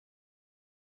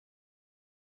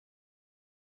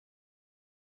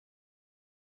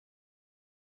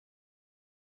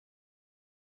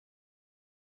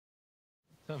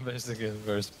I'm basically in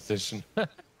first position.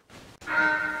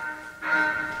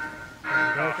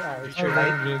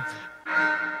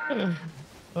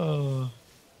 Oh,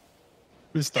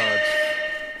 restart.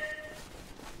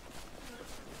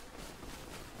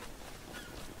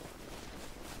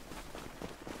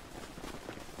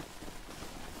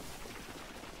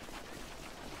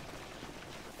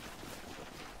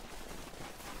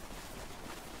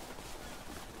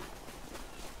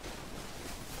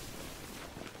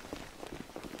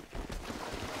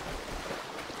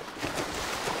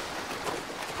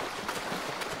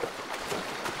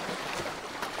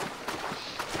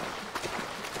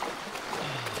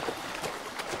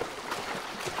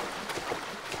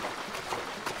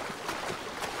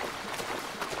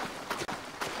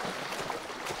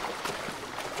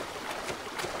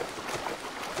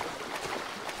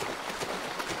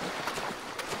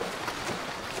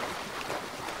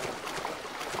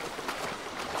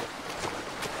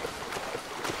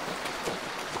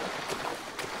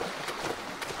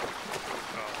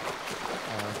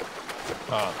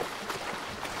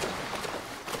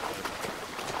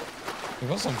 It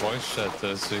was on voice chat, so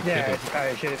you yeah, couldn't...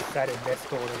 I should have said in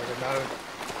Discord and I would know.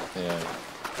 Yeah.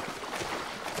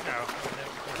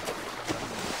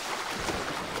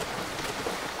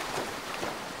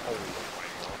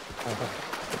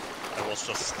 I was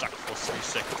just stuck for 3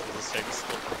 seconds in the same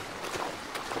spot.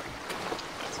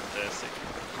 That's fantastic.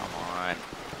 Come on.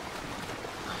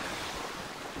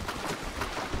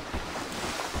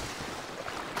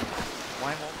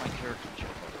 Why won't my character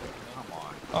jump over? Come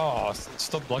on. Oh,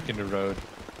 stop blocking the road.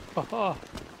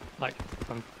 Like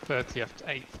from 30th to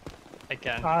 8th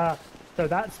again. So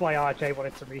that's why RJ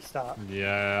wanted to restart.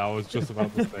 Yeah, I was just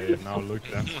about to say it. Now look,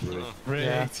 that's great.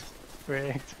 Rigged.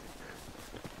 Rigged.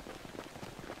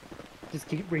 Just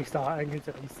keep restarting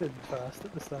until he's in first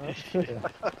at the start.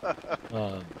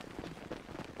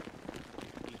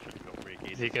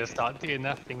 Is he gonna start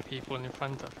DNFing people in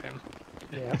front of him?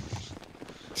 Yeah.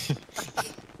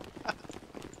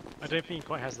 I don't think he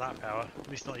quite has that power, at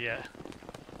least not yet.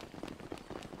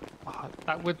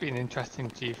 That would be an interesting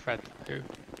Gfred though,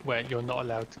 where you're not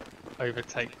allowed to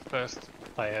overtake first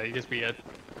player. You just be a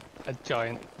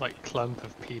giant like clump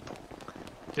of people.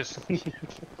 Just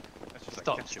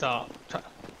start. I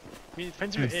mean, it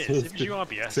depends who it is. If it's your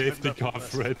RBS, Safety car,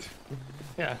 Fred.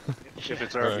 Yeah. If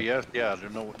it's RBS, yeah,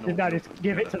 there's no. No, just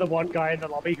give it to the one guy in the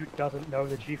lobby who doesn't know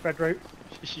the Gfred route.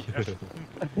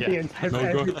 Yeah.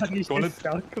 Everybody's just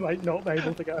stuck, like not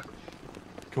able to go.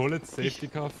 Call it safety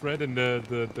car, Fred, and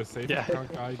the safety Yeah. car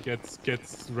guy gets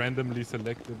randomly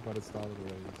selected by the start of the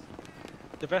race.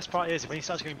 The best part is when he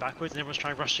starts going backwards and everyone's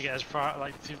trying to rush to get as far,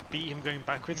 like to beat him going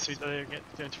backwards so he doesn't get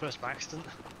into first by accident.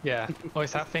 Yeah. Well,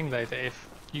 it's that thing though that if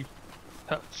you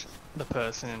touch the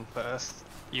person in first,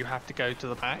 you have to go to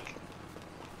the back.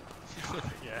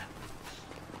 Yeah.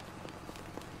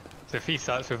 So if he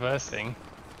starts reversing,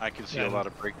 I can see a lot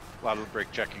of brake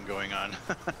checking going on.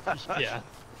 yeah.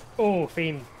 Oh,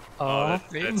 Fiend. Oh,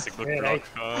 that's a good Really? block.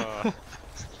 Oh.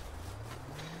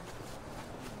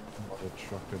 What a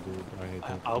trucker, dude. I hate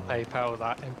that. I'll PayPal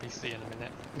that NPC in a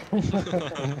minute.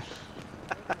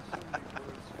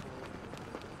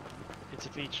 It's a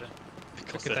feature.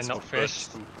 Because Look at that's they're not what birds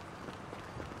fish. do.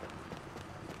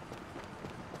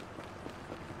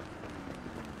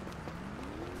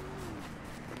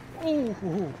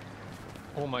 Ooh.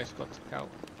 Almost got took out.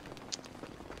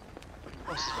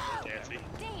 Oh, dirty.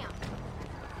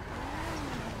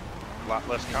 A lot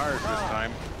less cars this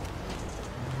time.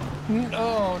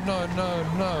 No.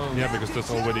 Yeah, because there's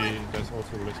also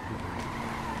less people.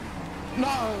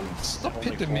 No, stop Only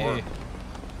hitting 4. me.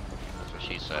 That's what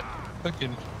she said.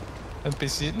 Fucking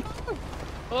NPC. No.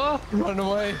 Oh, run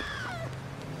away.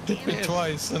 Hit me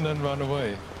twice and then run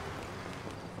away.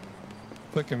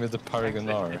 Fucking with the Paragon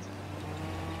R.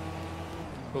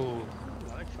 Ooh,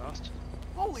 I like fast.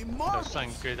 Holy that marbles!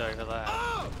 sounds good over there.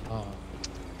 Oh.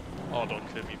 Oh, don't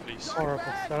kill me, please. Horrible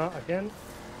start again.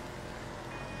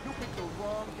 You picked the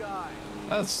wrong guy.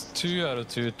 That's 2 out of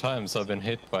 2 times I've been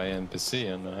hit by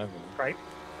NPC and I haven't. Right.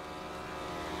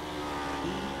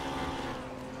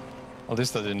 At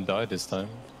least I didn't die this time.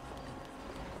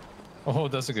 Oh,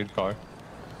 that's a good car.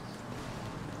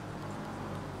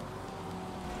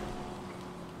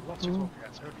 Lots of cars.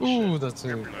 Holy Ooh, shit. that's a...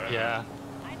 Yeah.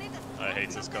 I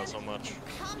hate this car so much.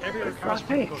 Every car's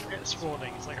Right. get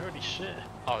spawning. It's like, holy shit.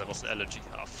 Oh, that was an allergy.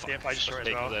 Oh, fuck. Yep, I just saw it as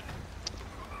Take well. that.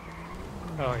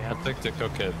 Oh yeah. I took the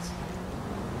coquette.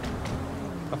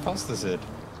 How fast is it?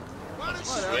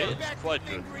 It's quite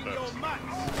good, but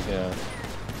Yeah.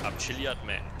 I'm chilliard,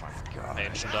 man. My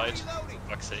engine died.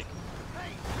 Fuck's sake.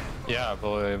 Yeah,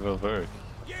 but it will work.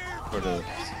 For the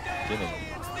beginning.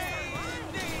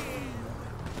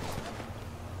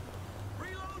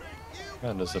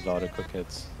 Man, there's a lot of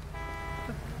cookheads.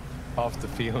 Half the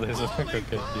field is a cookhead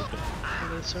people.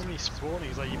 And there's so many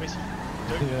spawnings, like you basically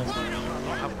don't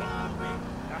not have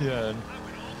one. Yeah, and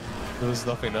there's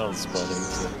nothing else spawning,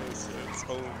 so. It's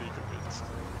only cookheads.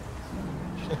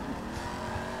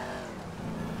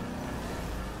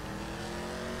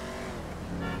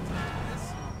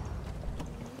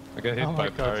 I got hit Oh by my a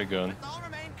God. Paragon.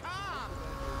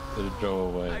 Did it go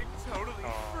away? Totally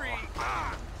free.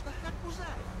 Ah, what the heck was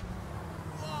that?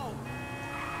 Whoa.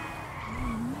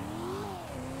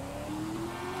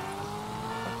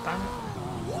 Damn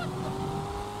it.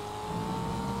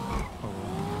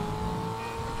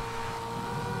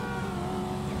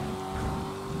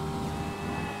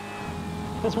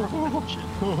 It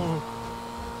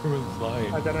was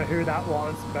flying. I don't know who that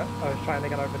was, but I was trying to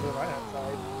get over to the right hand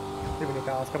side. Too many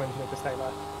cars coming to me to stay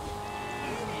left.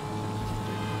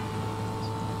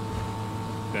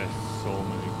 There's so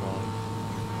many cars.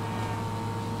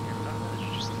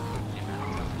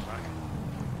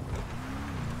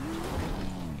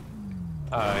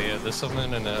 Ah, yeah, there's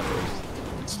someone in there.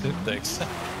 It's Lipdex.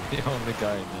 The only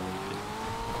guy in there.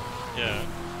 Yeah,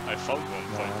 I found one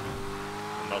fight.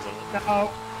 Another one.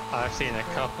 No! I've seen a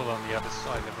couple on the other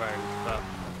side of the road, but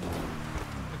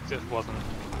it just wasn't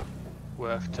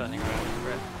worth turning around for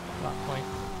it at that point.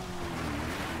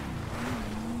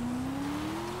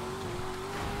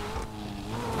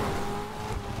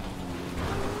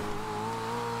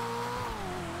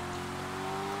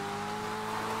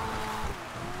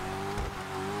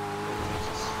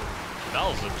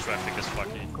 Now the traffic is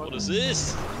fucking. What is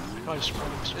this?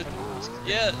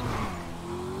 Yeah,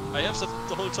 I have that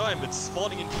the whole time. It's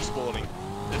spawning and despawning.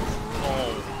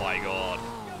 Oh my god.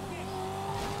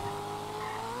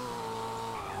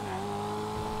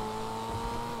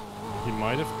 It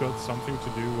might have got something to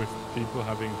do with people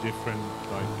having different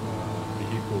like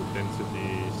vehicle density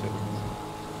settings.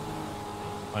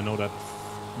 I know that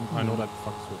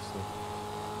fucks with stuff.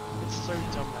 It's so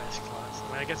dumb that it's class.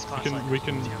 I mean, I guess class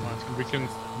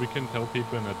We can tell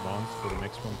people in advance for the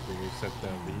next one to set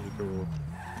their vehicle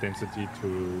density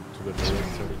to the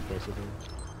lowest setting possible.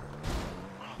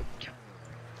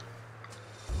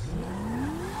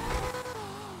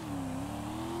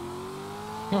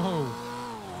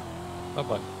 Oh!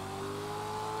 Bye-bye.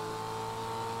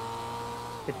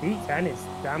 The D10 is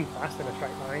damn fast in a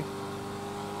straight line.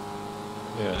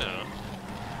 Yeah. Yeah.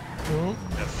 Oh.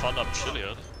 Have fun up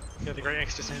Chiliad. Yeah, the great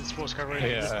extra in sports car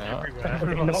racing is Yeah. everywhere.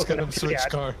 Everyone's Not gonna gonna switch yet.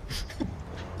 car.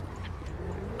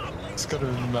 It's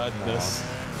gonna be madness.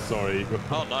 Sorry, Igor.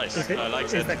 Oh, nice. Is, it, I like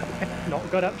is that. the cockpit not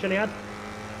good up Chiliad?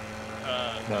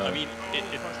 No. I mean,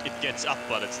 it gets up,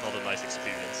 but it's not a nice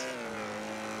experience.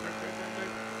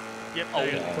 Yep, Oh, there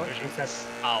you That's go. what she said.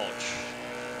 Ouch.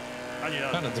 I knew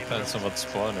that Kind of was depends on what's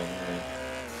spawning. I mean,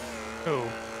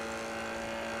 Oh,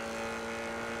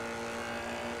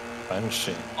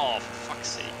 Banshee. Oh, for fuck's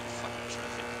sake. Fucking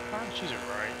traffic. She's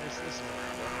alright. This is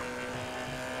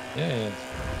Yeah,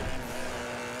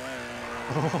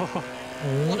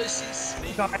 What is this?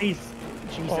 Guys!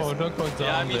 Jesus. Oh, don't go down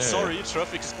Yeah, I mean, there. sorry,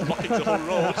 traffic is blocking the whole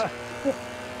road.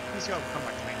 He's got to come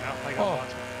back to me now. I Oh. got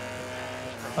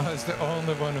Oh, it's the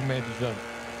only one who made the jump.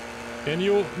 Can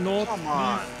you not? Come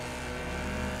on.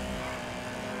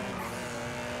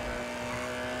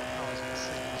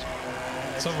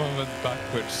 Someone went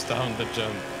backwards down the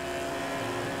jump.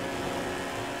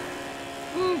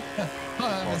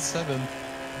 I'm in 7th.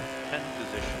 10th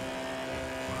position.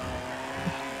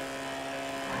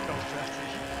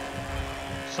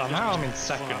 somehow I'm in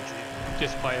second,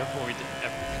 just by avoiding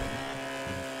everything.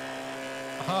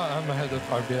 Aha, I'm ahead of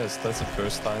RBS. That's the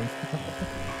first time.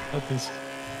 That is.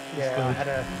 Yeah, I had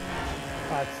a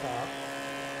bad start.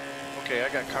 Okay, I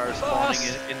got cars spawning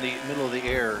in the middle of the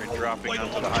air and dropping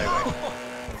onto the highway.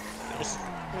 There's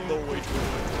no way to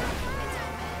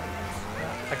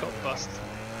I got bust.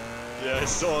 Yeah, I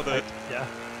saw that. Yeah.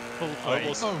 Full I fight.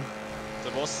 almost,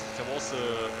 there was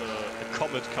a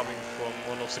comet coming from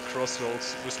one of the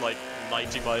crossroads with like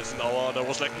 90 miles an hour, and I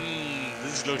was like,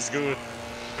 this looks good.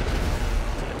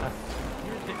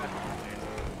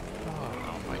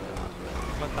 Oh my god.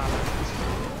 What damage?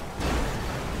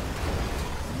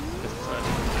 Just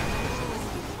turning.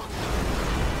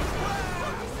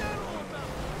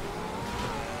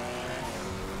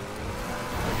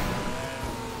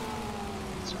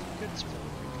 Some good sport,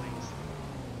 please.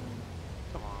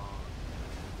 Come on.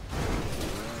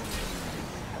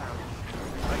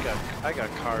 I got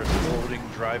cars floating,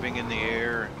 driving in the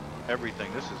air,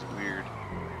 everything. This is weird.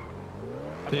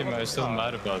 Team, I'm still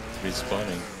mad about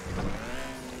respawning.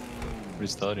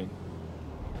 Restarting.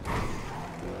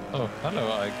 Oh,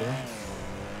 hello, Igor.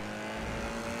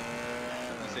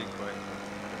 This ain't quite.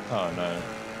 Oh no.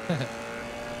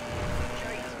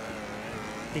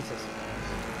 Jesus.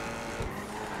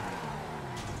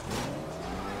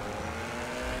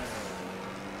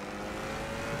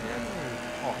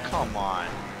 Oh, come on.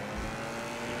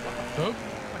 Oh,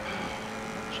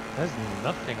 There's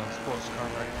nothing on sports car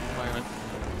right at the moment.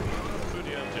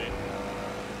 Pretty empty.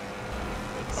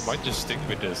 I might just stick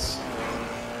with this.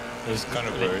 It's kind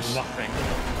of Literally worse. nothing.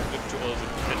 Look to all the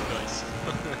pet guys.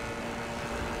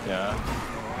 Yeah.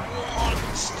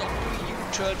 Oh, stop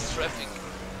U-turn traffic.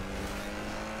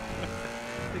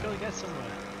 They gotta get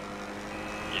somewhere.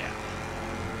 Yeah.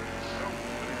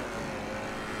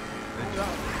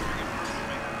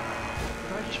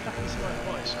 Can I just fucking see my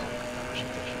voice? I should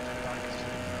touch it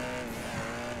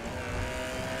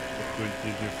What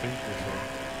did you think was wrong?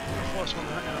 I thought it's on the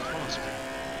corner screen.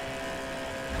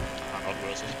 I'm not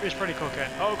worse. It's pretty cool, Ken.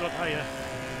 Oh god, hiya.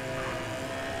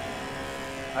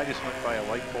 I just went by a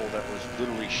light pole that was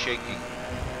literally shaking.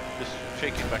 Just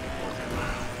shaking back and forth.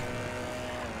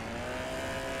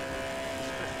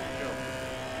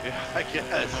 Yeah, I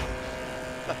guess.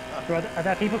 So are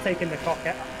there people taking the hot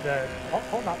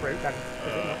lap route then?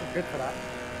 Is it not good for that?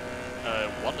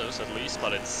 One is at least,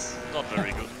 but it's not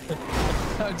very good.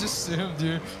 I just assumed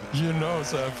you know,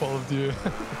 so I followed you.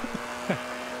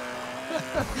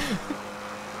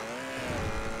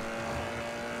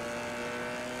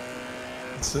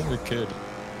 It's only kid.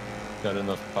 Got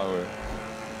enough power.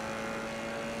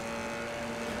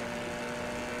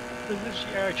 There's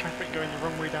literally air traffic going the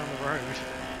wrong way down the road.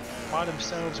 By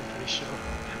themselves, I'm pretty sure.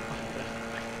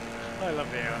 I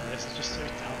love the air on this, it's just so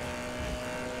dumb.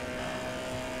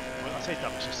 Well, I say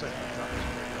dumb, it's just so fucked up. It's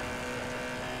really dumb.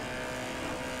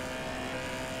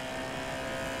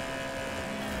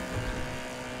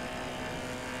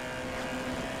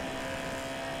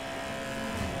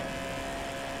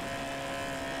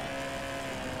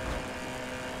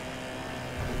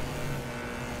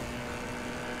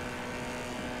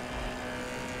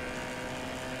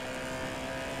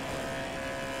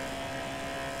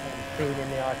 Being in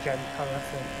the Argent car,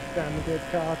 that's a damn good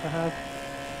car to have.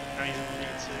 Now he's in the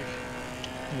lead too.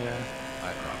 Yeah.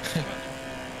 I'm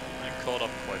caught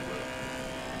up quite well.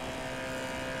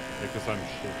 Because I'm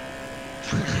shit.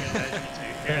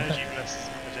 Your energy versus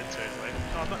Magento is like,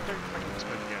 oh, I'm not going to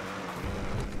explode again.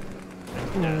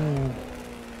 Good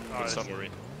Oh, summary.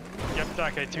 Yep,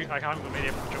 okay, I haven't got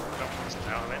medium jump once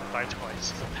now, and then died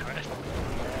twice.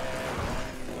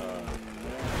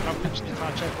 I'm literally the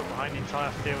entire checkpoint behind the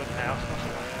entire field now.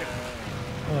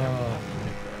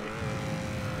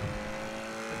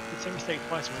 The same mistake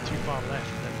twice, went too far left,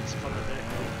 and then spun the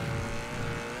vehicle.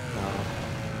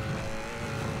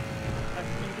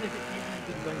 Even if it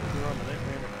didn't go into the wrong, I don't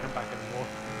really come back anymore.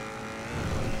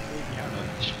 Leave me out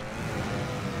much.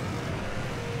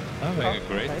 Having a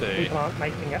great day. People aren't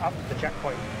making it up to the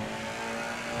checkpoint.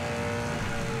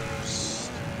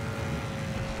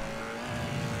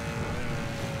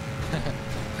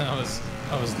 I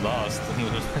was lost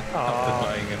after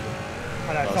dying in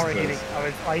I know, last sorry, place.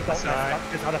 Healy. I got messed up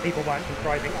because other people weren't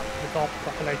driving up to the top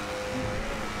properly.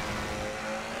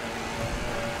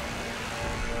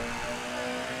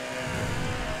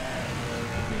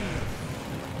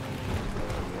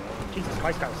 Jesus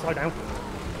Christ, guys, slow down.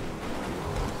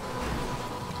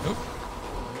 Oop.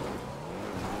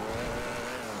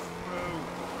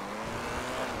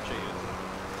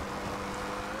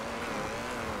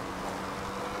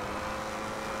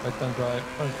 Right hand drive,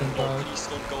 right hand Oh, drive. please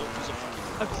don't go to the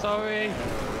fucking... I'm sorry.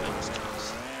 That was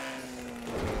close.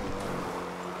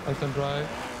 Right hand drive.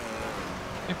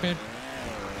 Keep it.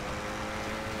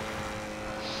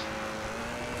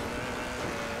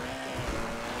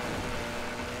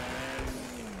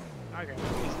 Okay,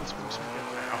 this one's good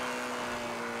now.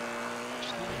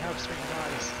 Just let me have swing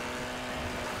guys.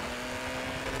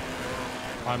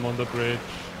 I'm on the bridge.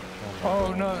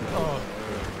 Oh no! Oh!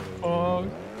 Oh!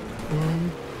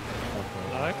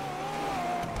 Hello?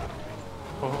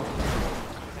 Oh.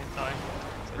 Time.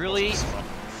 Really? I'm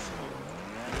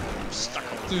stuck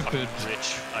on the Stupid. fucking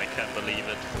bridge. I can't believe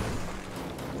it.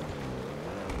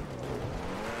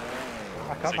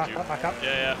 Back up, Thank back you. up, back up.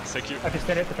 Yeah, thank you. I just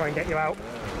did it to try and get you out.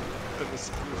 That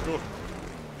was cool.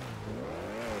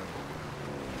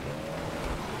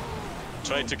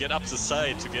 Tried to get up the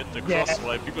side to get across Yeah.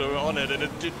 while people were on it and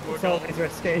it didn't work It's out. always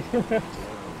risky.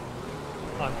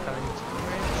 I'm coming to the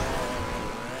bridge.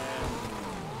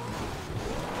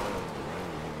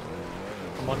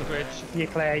 I'm on the bridge. You're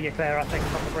clear, I think,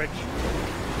 on the bridge.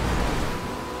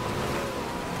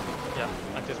 Yeah,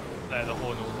 I just let the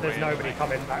horn all the There's way nobody away.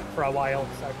 coming back for a while,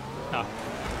 so No,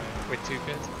 we're too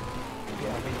good.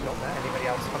 yeah, we've not met anybody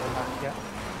else coming back yet.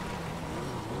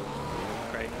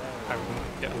 Great. how we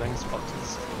can get lane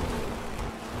spotters.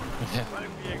 Yeah.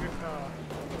 Might be a good car.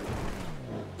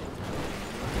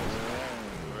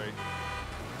 Right.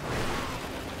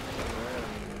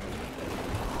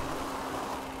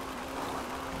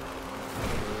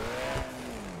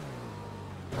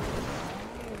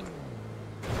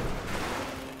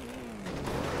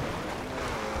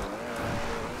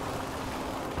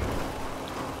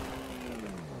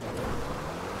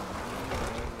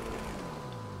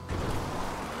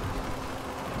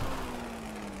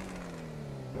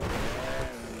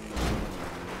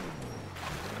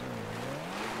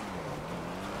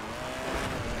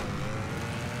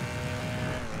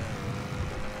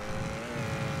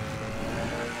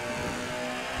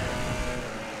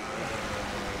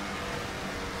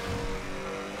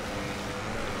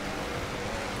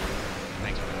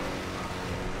 Thanks.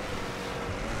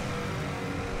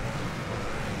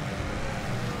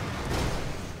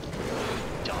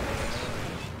 Dominance.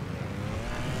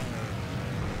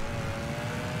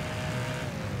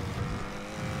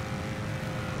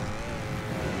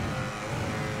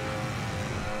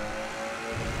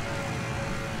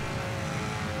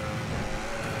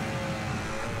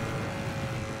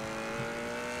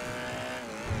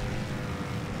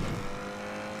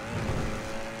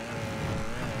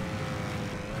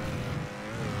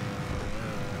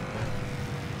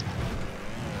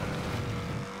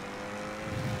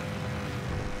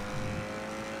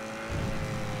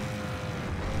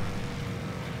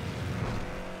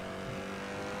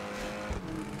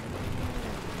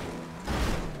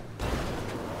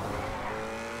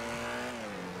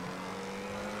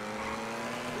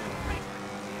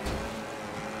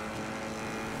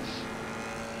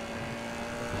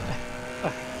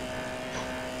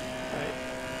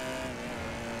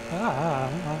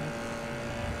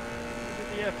 Did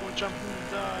the airport jump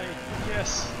and die?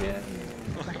 Yes! Yeah.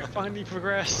 I can finally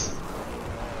progress.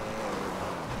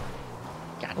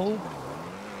 Oh.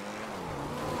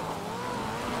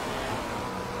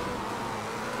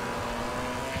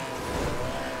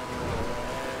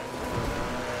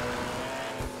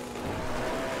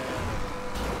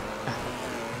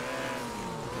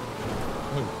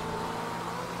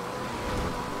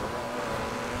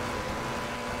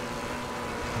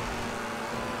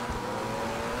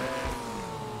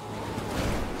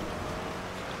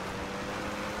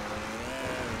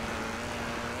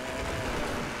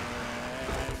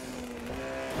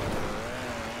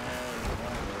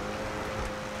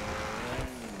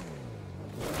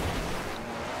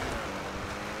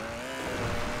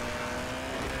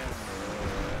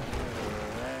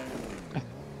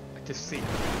 To see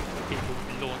people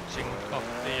launching off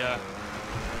the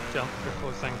jump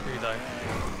before Zancudo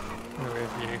in the rear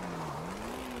view.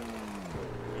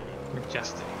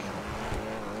 Majestic.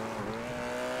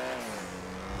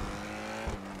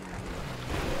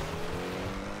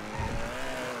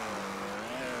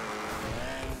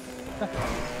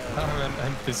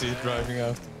 I'm busy driving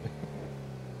after.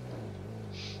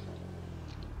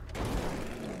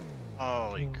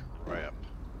 Holy crap.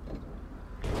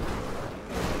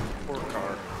 Poor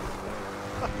car.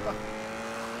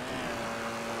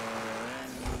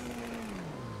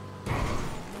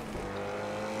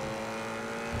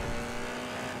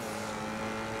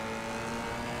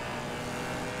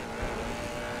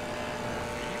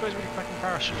 You guys really cracking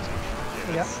parachute?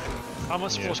 Yeah. I'm on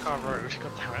sports Yes. car road,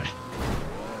 god damn it.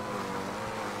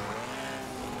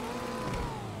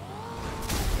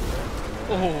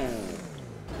 Oh!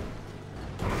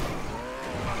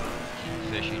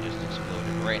 Fishy just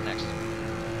exploded right next to me.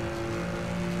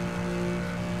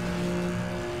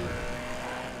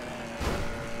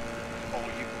 Oh,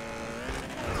 you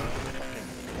fucking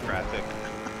traffic.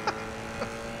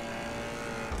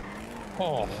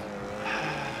 Oh.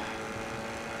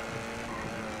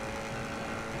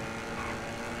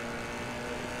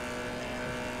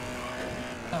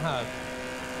 Haha.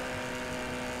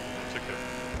 It's okay.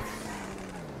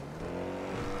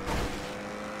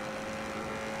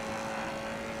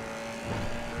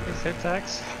 Is it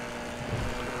tax?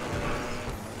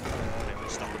 Maybe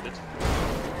stop a bit.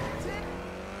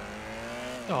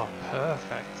 Oh,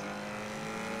 perfect.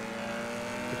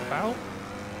 Good bow.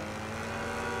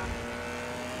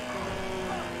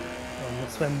 On the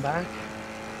swim back.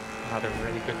 I had a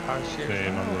really good parachute.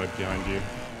 Same, I'm right behind you.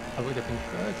 I would have been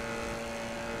good.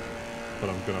 But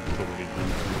I'm gonna probably lose you.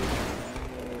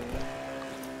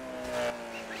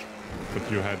 But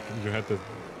you had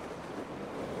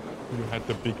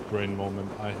the big brain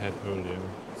moment I had earlier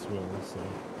as well, so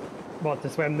What, to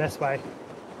swim this way?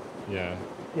 yeah.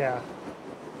 Yeah.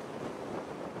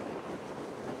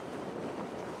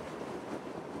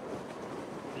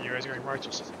 You guys are going right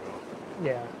or something?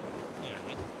 Yeah. Yeah.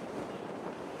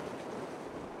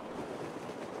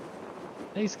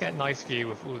 At least get a nice view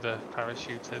with all the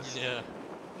parachuters. Yeah.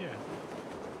 Yeah.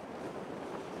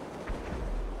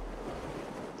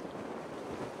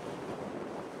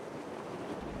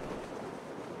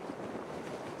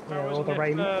 Yeah, all the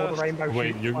rainbow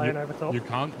Wait, shoots flying over top. you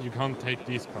can't take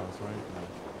these cars, right?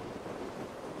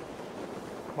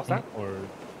 What's that? Or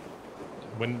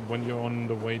when you're on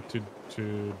the way to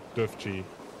Dufji,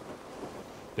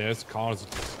 there's cars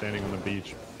standing on the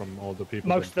beach from all the people.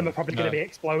 Most of them are probably going to be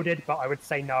exploded, but I would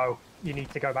say no. You need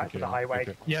to go back to the highway.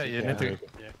 Okay. Yeah, you need to.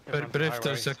 Yeah, But if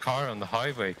there's a car on the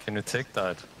highway, can you take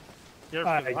that?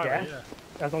 Yeah, Yeah.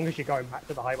 As long as you're going back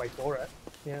to the highway for it.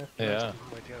 Yeah. Yeah.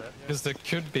 Because there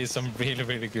could be some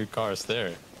really good cars there.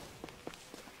 Do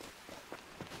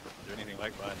anything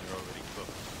like mine, they're already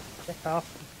cooked. Get off.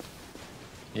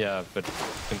 Yeah, but you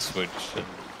can switch. And...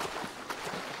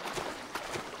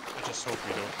 I just hope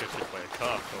we don't get hit by a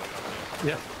car going up there.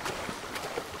 Yeah.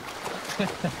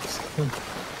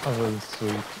 That was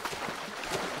sweet.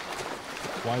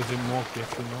 Why is it more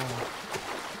getting on?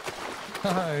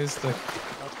 Haha, it's like...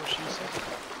 That's what she said.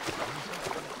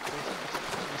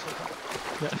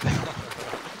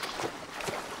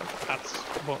 That's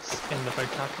what's in the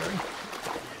vocabulary.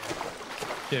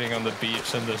 Getting on the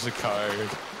beach and there's a car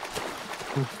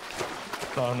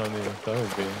down on you. That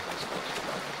would be...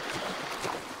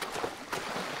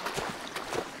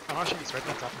 I'm actually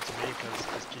expecting that to happen to me because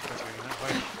this Gfred's going that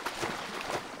way.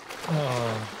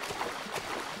 Oh.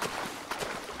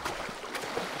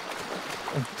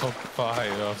 I'm top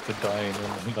 5 after dying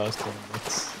in the last one.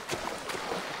 That's...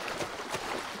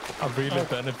 I really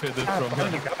benefited from Where are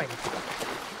it. you going?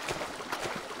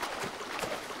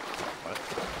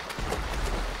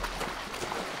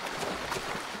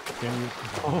 Can you?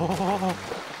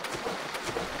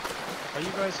 Are you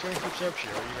guys going through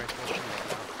Derbyshire or are you going towards Chile?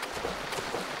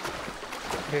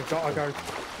 We've got to go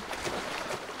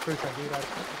through Tangido.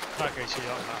 Okay, so you're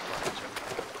not that far into it.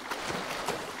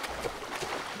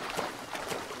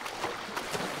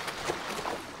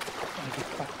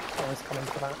 I was coming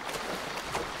for that.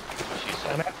 She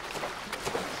Damn said. it.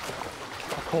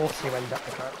 Of course you end up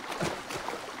with that.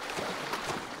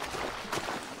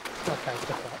 Okay, just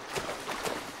that.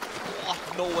 Oh,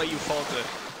 no way you found it.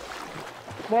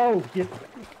 Whoa! You...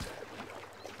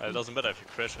 It doesn't matter if you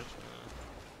crash it.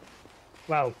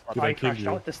 Well, Did I kill crashed you?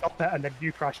 out to stop it and then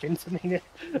you crashed into me.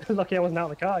 Lucky I wasn't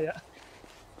out of the car yet.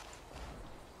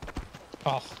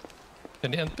 Oh.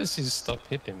 Can the NPCs stop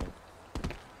hitting me?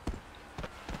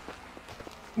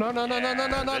 No, no, no, no, no,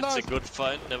 no, no, That's no! a good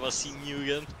find. Never seen you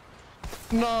again.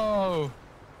 No!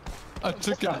 I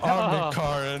took an army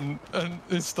car and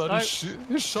it started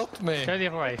it shot me. Go the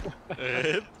other way.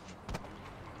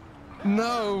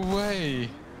 No way!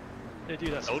 They do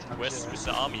that Out sometimes, west yeah. with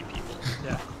the army people.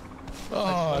 Yeah.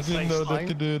 Oh, I didn't know they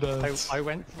could do that. I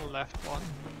went to the left one.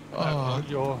 Oh.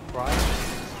 You're right.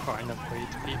 Trying to avoid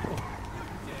people.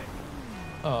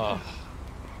 Oh.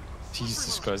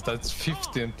 Jesus Christ, that's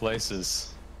 15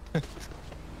 places.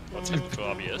 What's happened to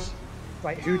RBS?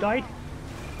 Wait, who died?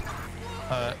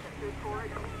 I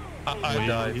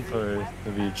died for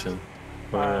the region.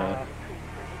 Where,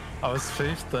 I was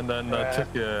 5th and then I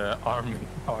took an army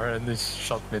car and it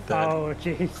shot me dead. Oh,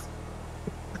 jeez.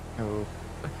 Oh.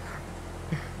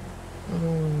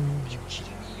 Are you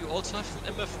kidding me? You also have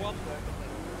an MF1?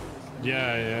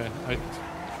 Yeah.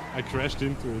 I crashed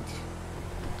into it.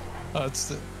 That's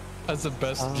the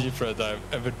best Gfred I've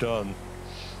ever done.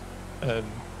 And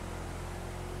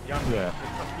Yeah. yeah.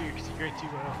 Fuck you, because you're going too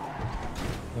well.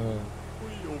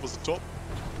 Whee, over the top.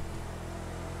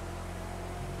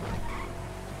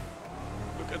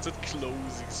 Look at that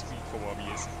closing speed from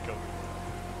RBS coming.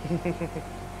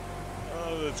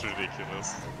 Oh, that's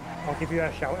ridiculous. I'll give you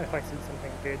a shout if I see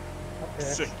something good up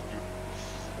here. Thank you.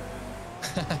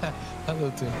 Hello,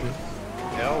 Tinky.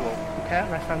 Yeah, well, Okay,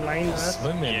 left-hand lane there.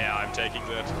 Swimming. Yeah, I'm taking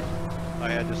that. I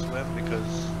had to swim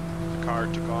because the car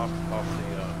took off the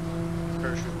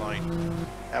parachute line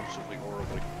absolutely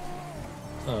horribly.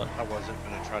 I wasn't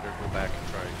going to try to go back and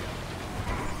try again.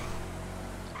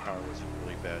 The car was in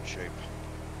really bad shape.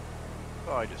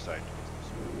 So I decided to go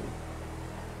swim.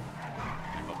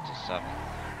 Up to 7.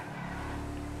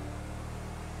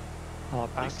 Our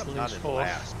At least I'm battle not is in for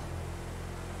last.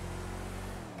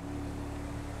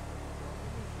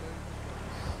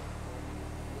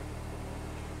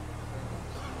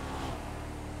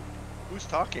 Who's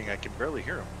talking? I can barely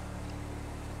hear him.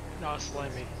 No, it's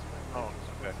Slimy. Oh,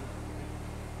 okay.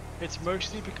 It's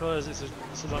mostly because it's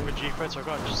a longer Gfred, so I've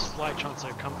got a slight chance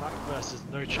of comeback versus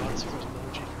no chance if it was a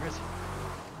normal Gfred.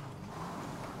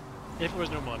 If it was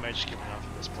normal, I may just give it up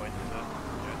at this point. But,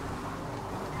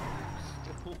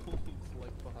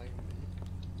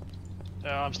 yeah.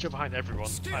 I'm still behind everyone.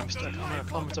 I'm a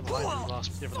kilometre behind the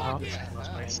last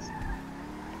race.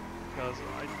 Because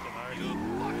I don't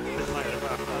know. Doesn't matter if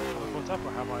I've caught up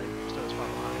or have I still as far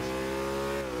behind?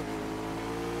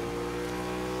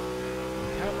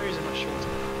 How many is much shorter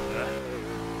there?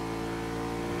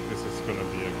 This is gonna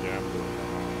be a gamble.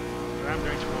 I'm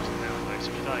going towards it now, though, so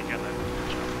if you die again, then we'll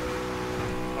catch up.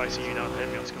 I see you now, hit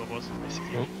me on scoreboard. I see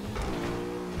you.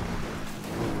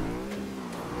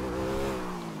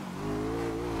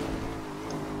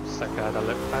 So glad I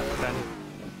looked back then.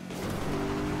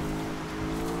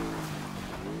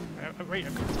 Wait,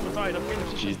 someone died, I'm in a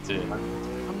position.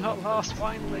 I'm not last,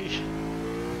 finally.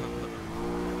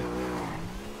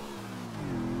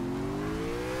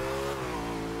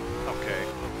 Okay.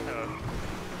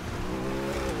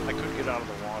 I couldn't get out of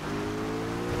the water.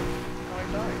 I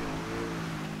died.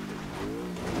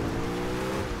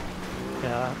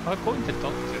 Yeah, according to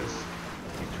doctors,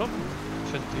 you probably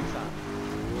shouldn't do that.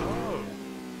 Oh.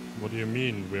 What do you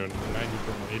mean? We're 90%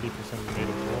 or 80% made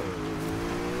of water.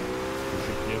 We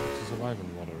should be able to survive in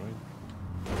water, right?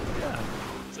 Yeah.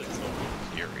 It's not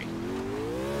theory.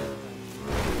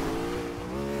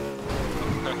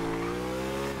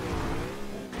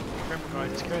 Remember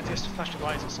guys, it's going to flash the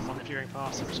lights on someone if you're going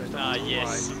past them, so don't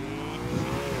yes.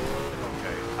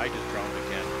 Okay, I just drowned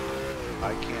again.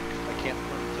 I can't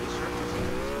run to the surface.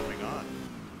 What's going on?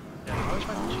 Yeah, I always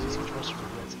find Jesus controls from the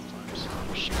red sometimes.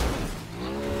 Oh shit.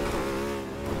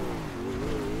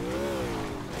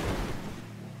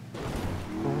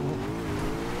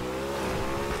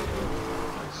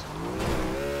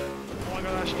 Oh my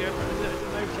god, actually over it. It's an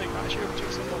overtake, actually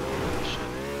overtook someone. Oh shit.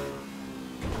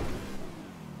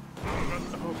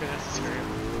 Oh god, that's scary.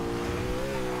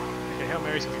 Okay, Hail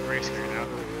Mary's gonna be very scary now.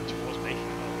 Towards me. Oh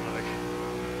no.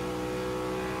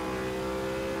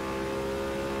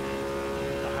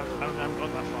 I haven't got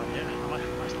that far yet. I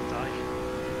might still die.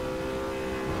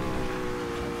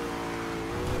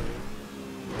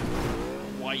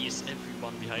 Why is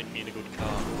everyone behind me in a good car?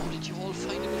 How did you all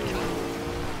find a good car?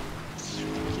 This is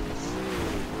ridiculous.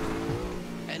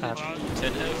 Energy,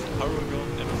 10 health, Paragon,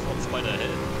 and a front spider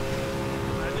head.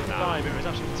 I didn't die, but it was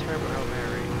actually a terrible Hail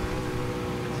Mary.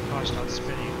 The car started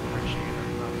spinning, crashing, and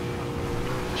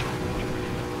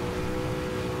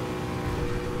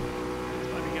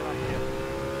let me get out here.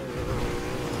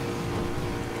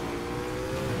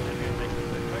 Maybe I'll make it.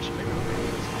 Actually, maybe I'll make it.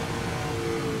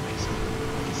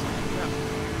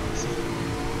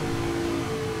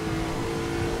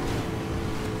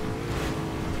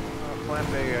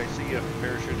 Flambe, I see you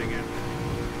parachuting in.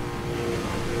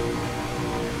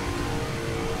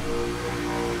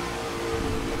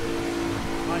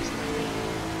 Nice.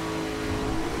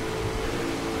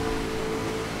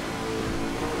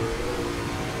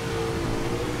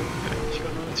 She's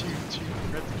got another two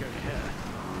red to go here.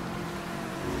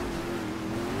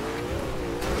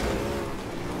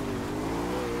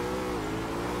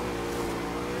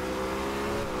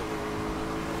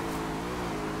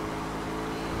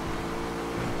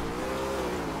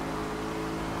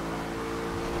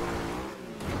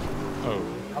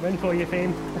 I'm in for you,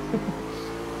 team.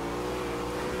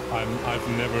 I've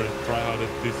never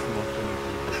tryharded this much in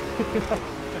a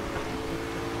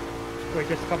We're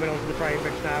just coming onto the train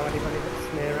bridge now. Anybody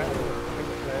that's near it, I think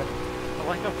it's clear. I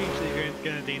like how previously you're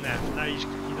going to DNF. Now you're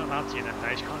not allowed to DNF. Now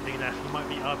you can't DNF. You might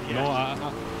be RPF. No,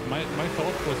 my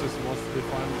thought process was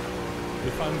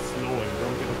if I'm slow and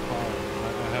don't get a car,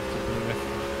 I have to be left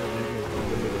in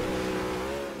the middle.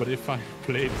 But if I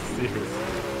play it serious,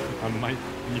 I might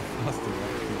be faster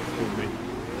than me.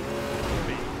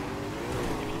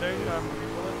 If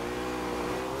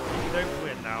you don't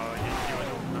win now, you win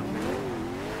automatically.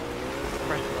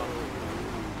 Pressure on.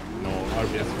 No,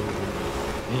 RBS will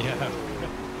win. Yeah.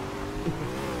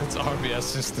 It's RBS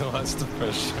who still has the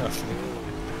pressure.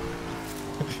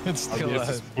 It's still RBS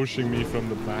is pushing me from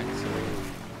the back, so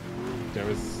there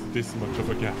is this much of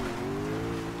a gap.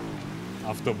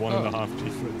 After 1.5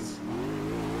 difference.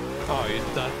 Oh,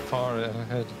 you're that far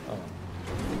ahead. Oh.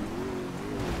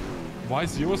 Why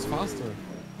is yours faster?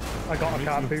 I got a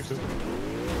car boost.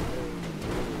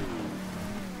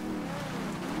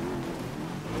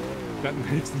 That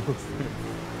makes no sense.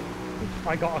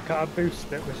 I got a car boost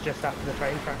that was just after the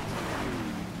train tracks.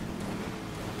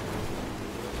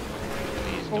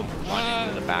 Please don't run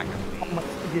into the back of me.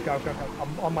 You go.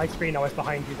 On my screen, I was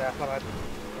behind you there. But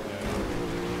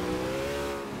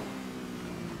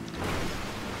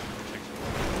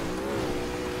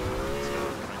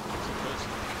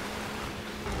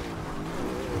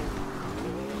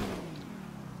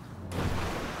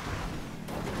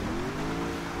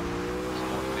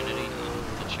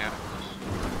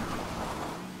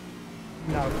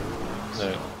no.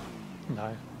 No.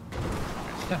 No.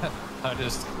 I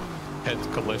just hit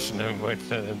collision and went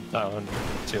down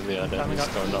till the end and Coming up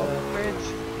just to going the off. bridge.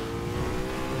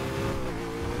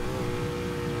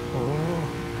 Oh.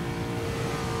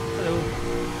 Hello.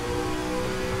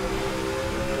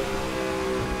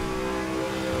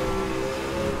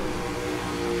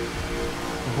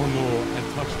 Oh no, I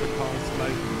touched the car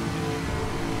slightly.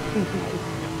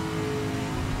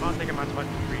 Can't think a man might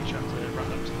reach out to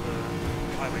run up to the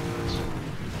highway first.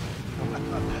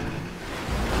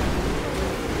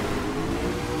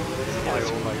 I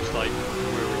almost like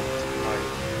ruined my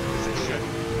position.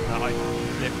 I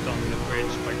flipped on the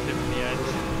bridge by flipping the edge.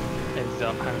 Ended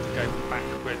up having to go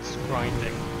backwards,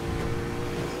 grinding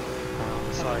on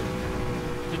the side.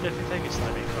 You definitely take it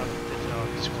slightly, but did you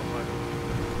disqualify?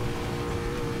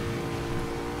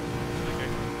 Okay.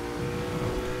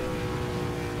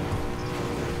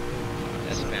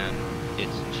 Yes, man.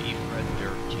 It's Gfred,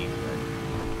 dirt Gfred.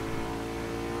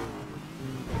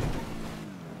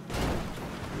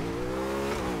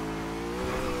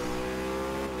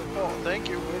 Oh, thank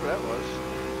you, whoever that was.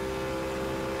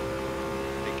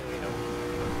 Making me know.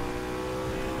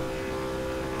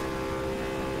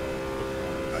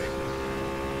 I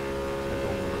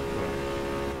don't know.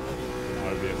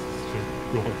 RBS is just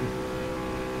gone.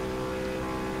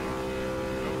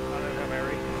 I don't know,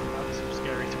 Mary. That was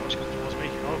scary to watch come towards me.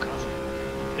 Oh god.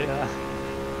 Yeah.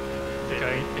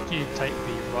 If you take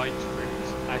the right route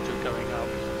as you're going up,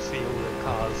 you see all the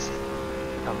cars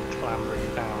come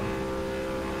clambering down.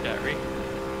 Gary.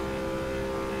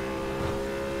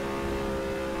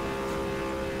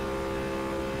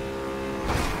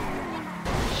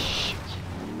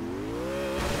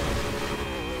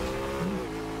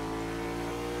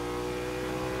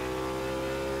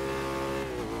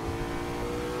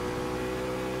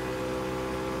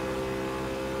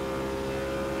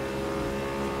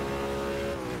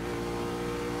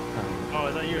 Oh,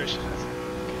 is that you?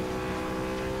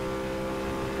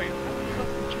 Wait, how did you got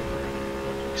the trigger?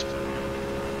 What did you explain?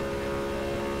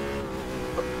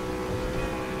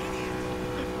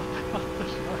 What the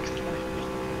fuck's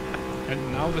like? And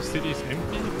now the city is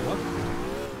empty? What?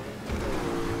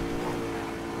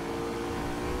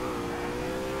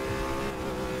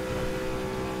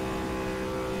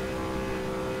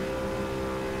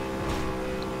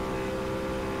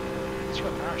 It's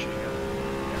got a parachute again.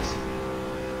 Yes.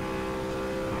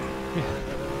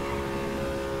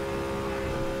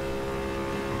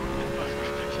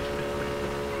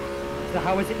 So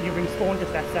how is it you respawned to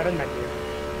that 7 menu?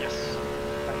 Yes.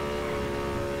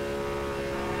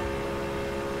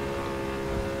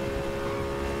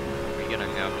 We're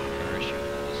gonna have a parachute in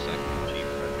the second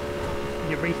Gfred.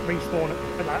 You respawn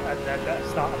for that at the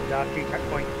start of the G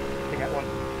checkpoint to get one.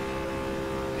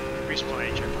 Respawn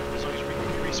a checkpoint. As long as you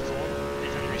respawn,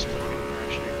 anytime you respawn, you get a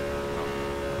parachute.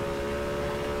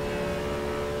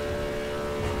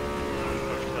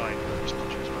 Or if you die, you respawn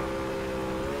you as well.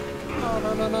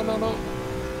 No.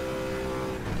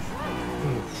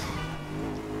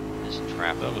 This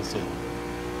trap That was it.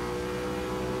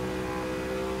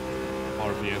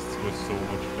 RBS was so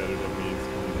much better than me. It's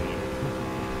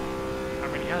I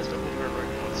mean, he has double road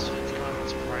records, so it's kind of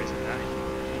surprising that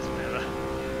he's better.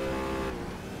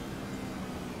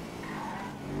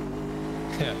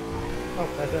 Yeah. Oh,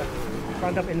 there's a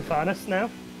random Infernus now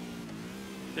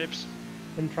Dibs.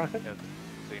 in traffic. Yeah,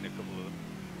 seen a couple of them.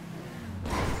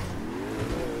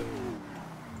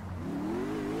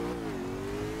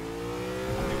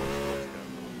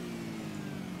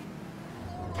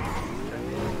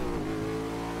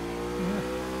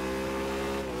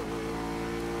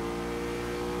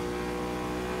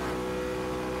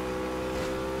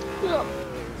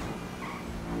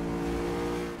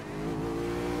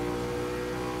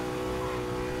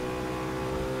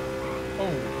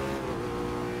 Oh,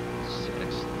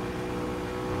 six.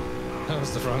 that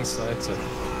was the wrong side. So. Or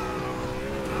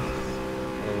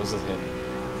was it him?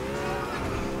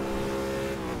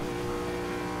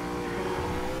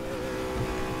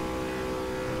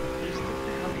 He's the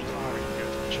 300 hour you go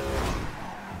to the chip.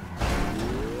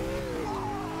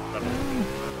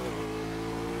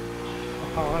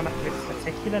 Oh, I'm not it's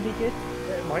particularly good.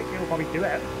 It might it'll probably do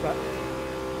it, but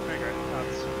There you go.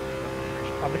 That's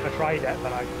I've never tried it,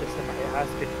 but I just it has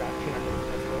good traction. I think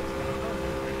that's what it's gonna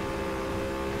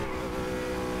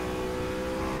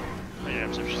oh, yeah,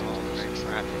 I'm so interested Oh, in this the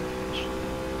traffic.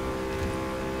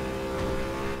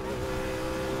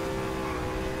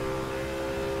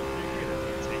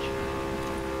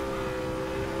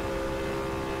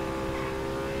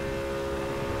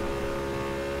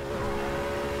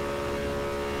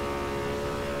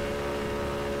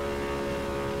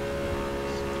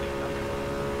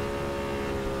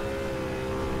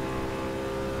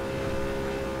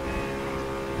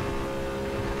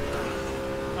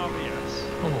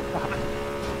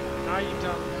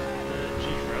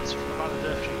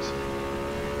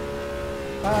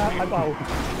 Well,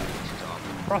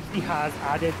 Frosty has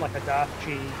added like a Dirt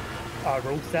G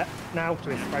rule set now to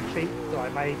his spreadsheet, so I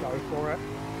may go for it.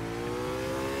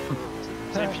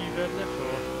 Same for you, Verdict,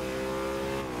 or?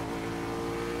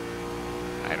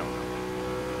 I don't know.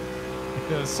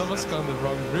 Yeah, someone's gone the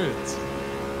wrong route.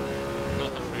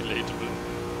 Relatable.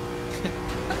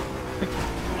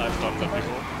 I've done that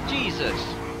before. Jesus!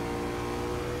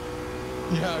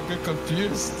 Yeah, I got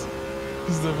confused.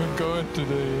 Because they were going to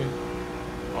the...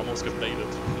 Almost got baited.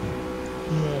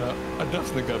 Yeah, I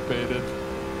definitely got baited.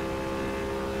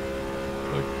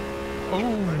 Like,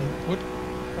 oh, what?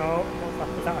 Oh, what's that?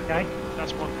 Is that okay?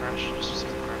 That's one crash, just a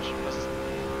single crash.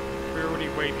 We're already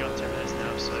way beyond 10 minutes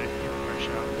now, so you can crash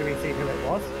out. Do we see who it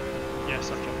was?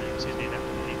 Yes, I've jumped in, you can see the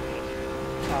inevitable people.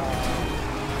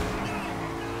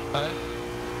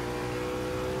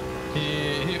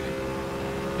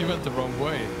 He went the wrong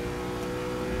way.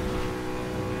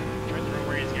 You went the wrong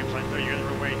way, his game's like, no, you went the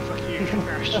wrong way, fuck you, you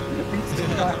crashed.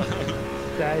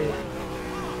 Dave.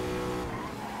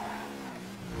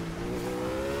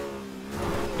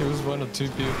 It was one or two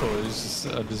people. I just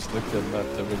looked at the map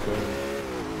that were going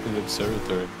to the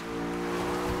observatory.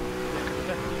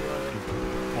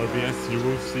 RBS, you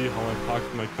will see how I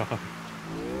parked my car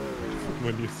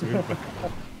when you swing back.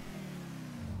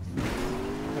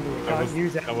 You can't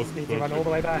use it, that was you need to run all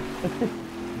the way back.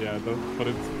 Yeah, but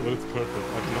it's perfect.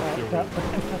 I've knocked you over.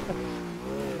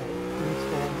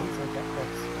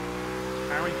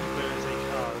 How many people in a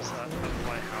car is that at the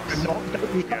White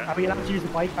House? Are we allowed to use the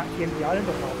bike back in the island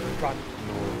or not? Run.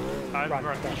 No. I'd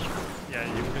run. Yeah,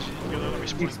 because you'll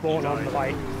not You spawn on the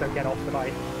bike, so get off the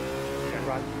bike and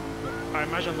run. I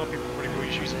imagine a lot of people probably will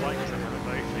use the bike because they have a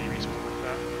boat for you respawn like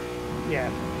that. Yeah.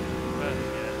 But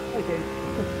yeah. Okay.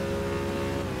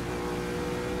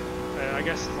 I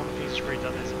guess one of the things you've already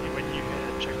done is when you hit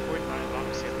a checkpoint, like as long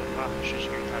as you hit the map, it should just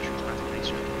go crash automatically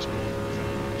so you can respawn. So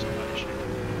it's not an issue.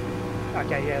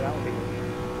 Okay, yeah, that would be good.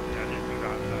 Yeah, I didn't think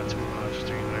that too much to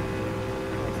do though.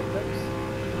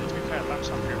 To be fair, laps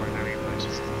up here right now, even though it's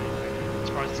just as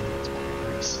far as it's more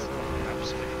increase,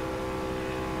 absolutely.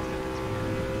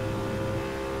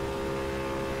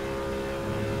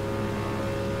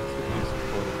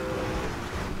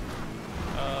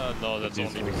 No, that's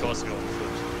only because you're on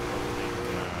foot.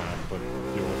 But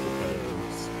you also better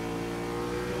moves.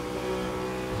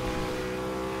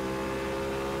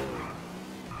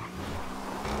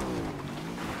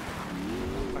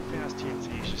 I think that's TNT,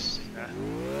 you should see there.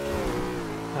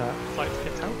 Flight to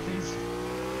get out, please.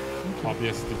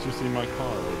 RBS, did you see my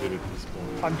car or did it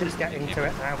respawn? I'm just getting to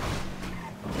it now.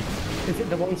 Is it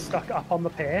the one stuck up on the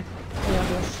pier?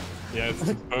 Yeah,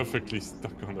 it's perfectly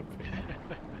stuck on the pier.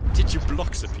 Did you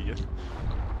block the pier?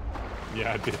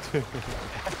 Yeah, I did.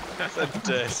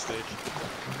 Fantastic.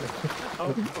 Oh,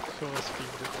 of course,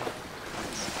 people.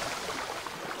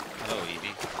 Hello,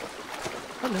 Evie.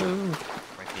 Hello.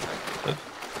 Right behind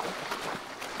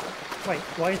Wait,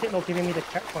 why is it not giving me the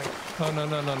checkpoint? Oh, no.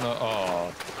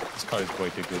 Oh, this car is way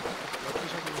too good.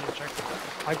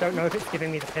 I don't know if it's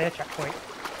giving me the pier checkpoint.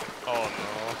 Oh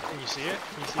no. Can you see it?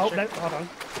 Can you see Oh, the no, checkpoint? hold on.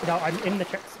 No, I'm in the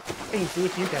check. Can you see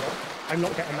if you get it? I'm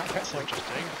not getting that That's checkpoint.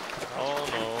 interesting. Oh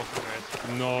no.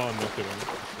 No, I'm not doing it.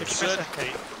 It Press should.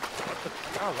 F8.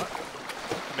 Oh, what?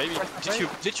 Maybe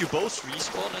did you both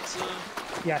respawn at the?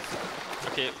 Yes.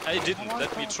 Okay, I didn't.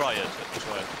 Let me try it.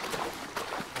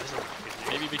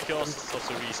 Maybe because of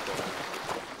the respawn.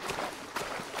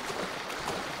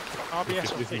 RBS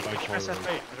If on it isn't feet. by Press car, F8.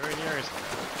 Are there any areas in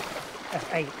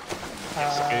F8.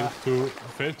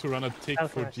 Failed to run a tick I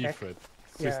was for gonna check. Gfred.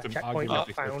 Yeah, System checkpoint argument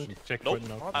not found. exception. Checkpoint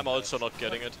Nope. not. I'm also not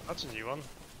getting it. That's a new one.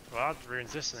 Well, that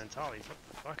ruins this entirely. What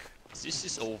the fuck? This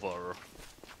is over.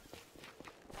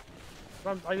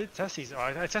 I did test these.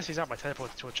 I tested these out by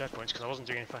teleporting to checkpoints because I wasn't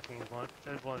doing fucking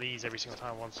one of these every single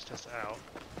time I wanted to test it out.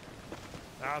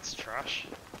 That's trash.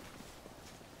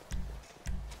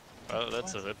 Well,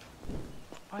 that's a rip.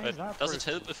 Why is that Does it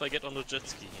broken? help if I get on the jet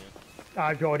ski here?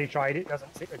 I've already tried it.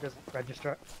 It doesn't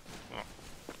register it.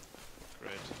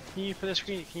 Great. Can you put a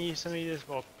screen? Can you send me this?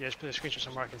 Well, yeah, just put a screenshot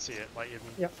somewhere I can see it, like even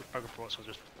Yep. bug reports or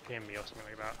just PM me or something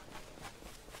like that.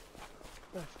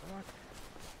 The fuck?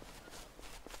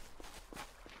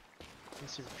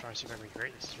 Let's see, try and see if I can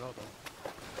recreate this as well, though.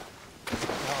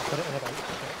 I'll put it in a bunch.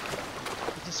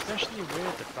 It's especially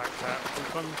weird the fact that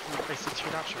we've gone through basically 2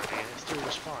 laps already and it still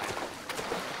was fine.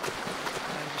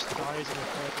 And it just dies in the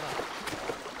 3rd lap.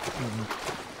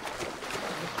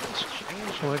 It's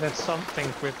changed. Well, there's something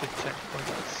with the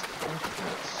checkpoints.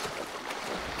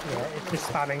 Yeah, it's just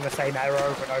spamming the same error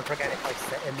over and over again if I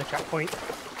sit in the checkpoint.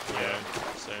 Yeah,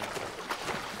 same.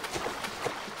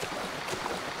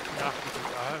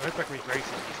 I hope I can recreate it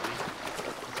easily.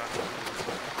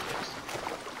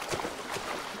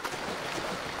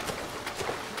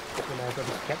 so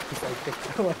just get the safety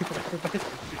away from everybody.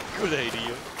 Good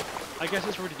idea. I guess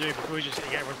that's what we're doing before we just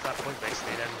get everyone to that point,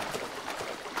 basically. Then,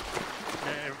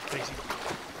 basically,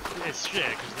 it's shit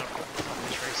because it's not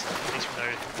this race. At least we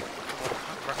know what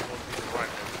record will be right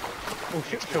then. Well,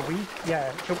 shall we?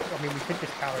 Yeah, I mean, we could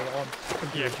just carry on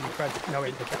and do Yeah. a Gfred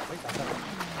knowing the checkpoint that's happening.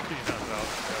 Do that as well.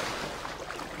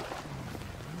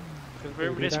 Because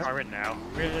we're this far in now.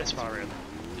 We're this far in.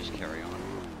 Just carry on.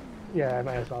 Yeah,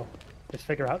 might as well. Just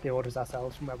figure out the orders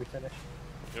ourselves from where we finish.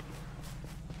 Yep.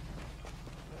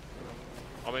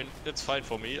 I mean, it's fine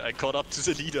for me. I caught up to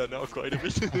the leader now quite a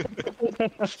bit.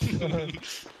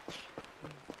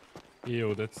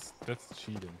 Ew, that's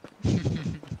cheating.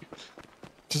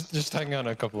 Just hang on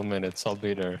a couple of minutes, I'll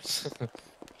be there.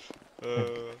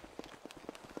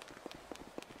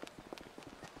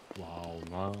 Wow,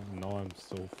 now I'm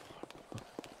so far.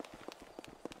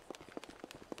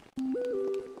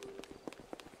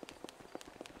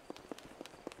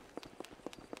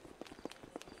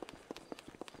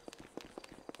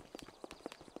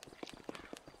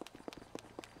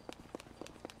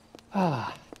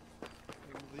 Ah.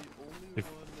 The only If-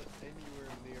 one anywhere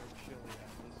near Chile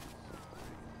at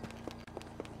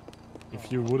this.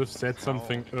 If you would have said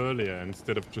something earlier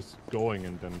instead of just going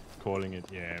and then calling it,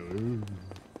 yeah, ooh,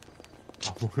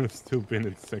 I would have still been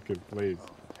in second place.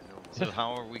 So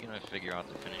how are we gonna figure out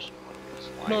the finishing point of this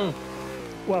line? No.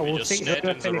 Well, We we'll just see who stand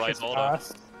in the finishes right order.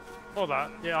 first. All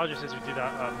that. Yeah, I'll just as we do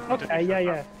that. Okay, yeah.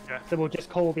 Yeah. So we'll just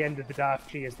call the end of the Darth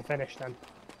G as the finish then.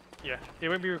 Yeah. It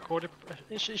won't be recorded.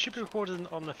 It should be recorded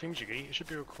on the thingamajiggy. It should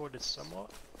be recorded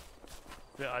somewhat.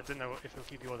 But I don't know if it'll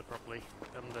keep the order properly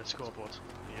on the scoreboard.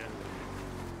 Yeah.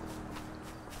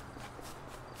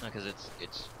 Because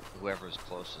it's whoever's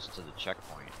closest to the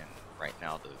checkpoint, and right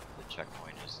now the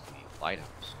checkpoint is the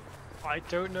lighthouse. I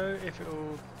don't know if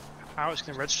it'll how it's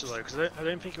going to register though, because I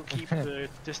don't think it'll keep the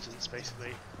distance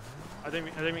basically. I don't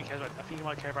think it cares about. I think you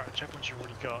might care about the checkpoints you've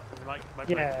already got. And might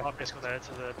Yeah. got there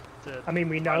to the I mean,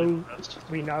 we island know first.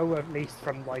 at least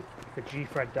from like the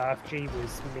Gfred Darth G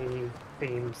was me,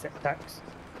 Beam, Siptex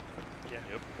Yeah.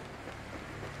 Yep.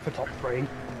 for top 3.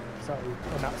 So,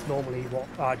 and that's normally what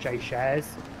RJ shares.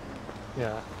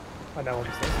 Yeah. I know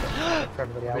obviously it's different for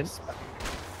everybody else.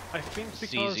 I think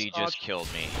because CZ just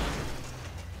killed me.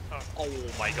 Oh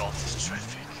my god, this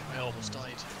traffic. I almost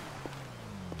died.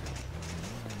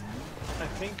 I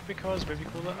think because what do you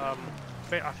call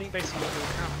it? I think basically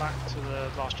the count back to the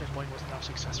last checkpoint wasn't that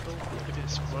successful. If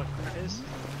it's working, it is.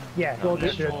 Yeah, No, well,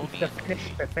 that's the all me.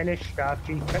 finish Darth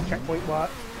G checkpoint work.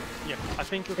 Yeah, I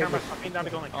think it'll count back. I think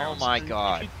that'll go on the Oh counts. my And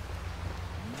god.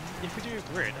 If we do a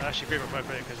grid, actually grid won't work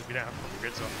because we don't have any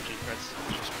grids on the G-grids.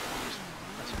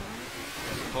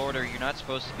 Porter, you're not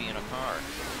supposed to be in a car.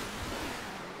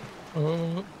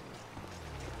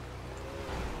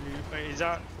 Wait,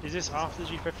 is this after the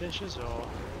G5 finishes or?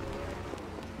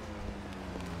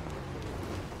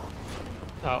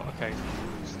 Oh, okay.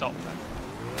 Stop then.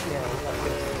 Yeah, that's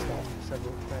good stuff. So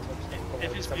we'll very much stick If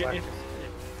forward it's somewhere.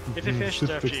 if it finishes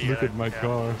Just after G, look at my yeah.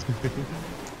 car.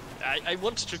 I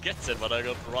wanted to get that, but I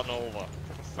got run over.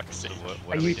 For fuck's sake.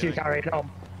 Are you two carrying on?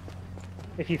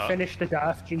 If you Huh? finish the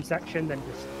Darth G section, then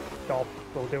just stop.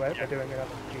 We'll do it. We're doing another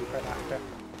Gfred after.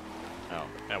 No,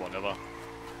 yeah, whatever.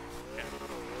 Yeah.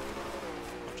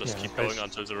 I'll just Yeah, keep going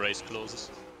until the race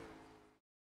closes.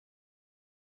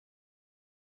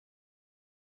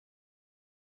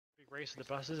 Big race with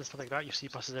the buses and stuff like that. You see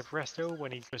buses everywhere still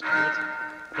when he goes to grid.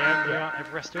 They aren't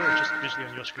everywhere still. It's just visually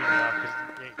on your screen now because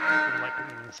you like putting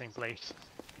them in the same place.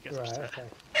 It gets Right. upset. Okay.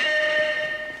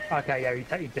 Okay.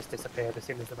 Yeah, he just disappeared as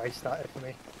soon as the race started for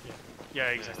me.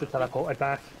 Yeah, Just exactly. teleported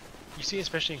back. You see,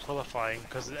 especially in qualifying,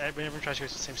 because whenever everyone tries to go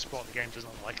to the same spot, the game does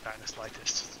not like that in the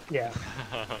slightest. Yeah.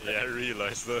 Yeah, I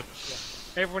realized that.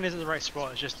 Everyone is at the right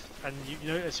spot. It's just, and you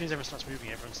know, as soon as everyone starts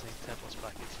moving, everyone suddenly teleports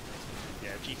back. It's,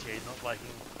 yeah, GTA is not liking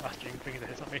us doing things that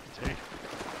it's not making to.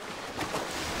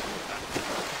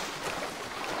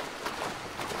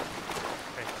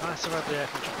 Okay, can I survive the air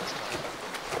control this time?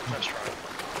 Let's try. $1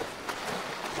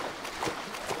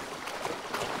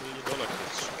 million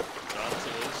question. The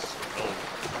answer is no.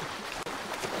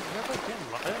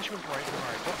 I actually went right where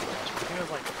I got the last one. I think I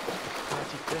was like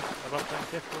 35th, above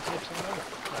 35th, 40th, something like that.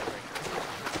 No,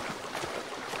 right.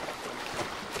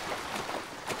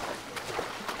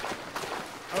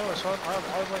 Oh, so I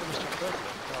was like Mr. Third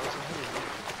then. I was ahead of you.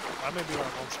 I may be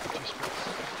like 1 2 spots.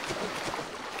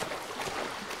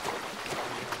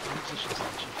 Positions in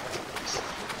the G5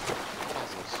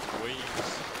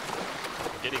 Waves.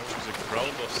 Getting to the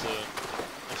ground of the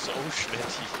ocean at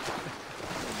the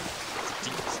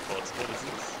deep spots. What is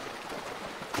this?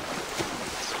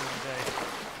 It's one day.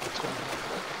 It's one day.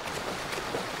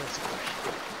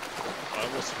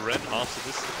 ran half the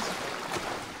distance.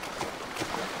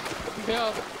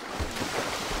 Yeah.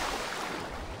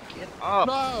 Get up!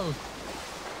 No! Are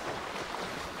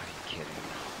you kidding?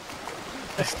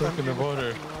 I'm stuck in the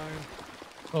water.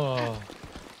 Oh.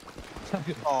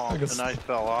 Oh, I got and I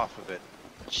fell off of it.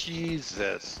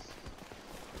 Jesus.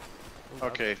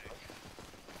 Okay.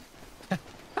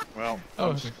 Well,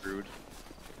 I'm screwed.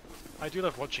 I do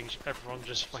love watching everyone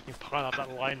just fucking pile up that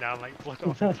line now and like block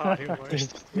off entirely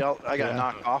almost. Yeah, I got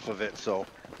knocked off of it, so.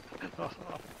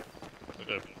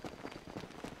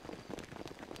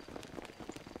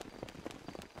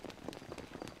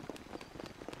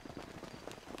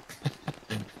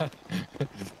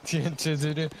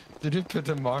 Did you put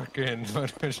a marker in when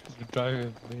I was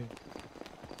driving me?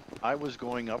 I was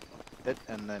going up it,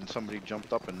 and then somebody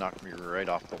jumped up and knocked me right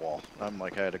off the wall. I'm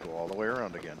like, I had to go all the way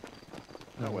around again.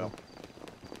 Oh well.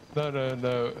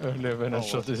 No, earlier when I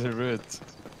shot this route.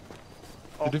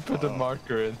 Did you put a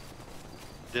marker in?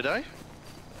 Did I?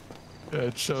 Yeah,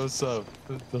 it shows up.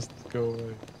 It doesn't go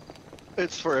away.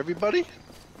 It's for everybody?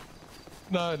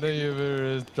 No, you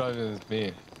were driving with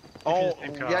me. Oh,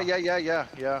 yeah. Yeah,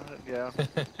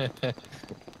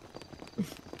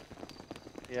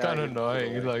 Kind of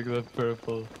annoying, like the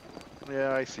purple.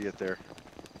 Yeah, I see it there.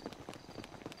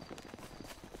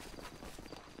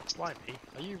 Slimy,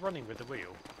 are you running with the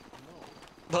wheel?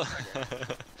 No.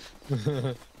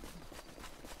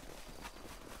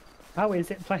 How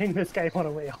is it playing this game on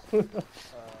a wheel?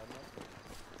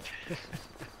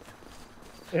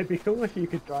 It'd be cool if you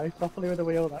could drive properly with a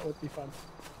wheel, that would be fun.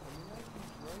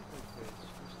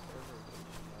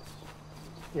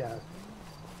 Yeah.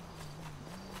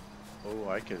 Oh,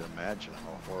 I could imagine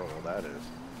how horrible that is.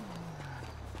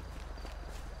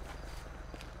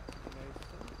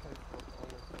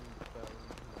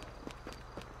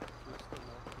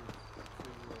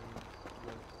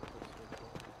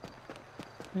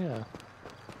 Yeah.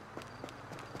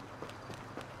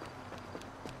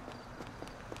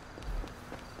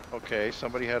 Okay,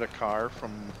 somebody had a car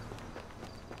from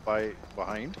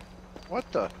behind. What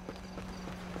the?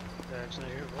 Do you know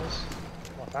who it was?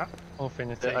 What's that?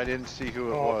 Infinity. I didn't see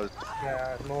who it Oh, was.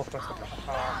 Yeah, Morph must have got a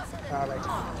car early.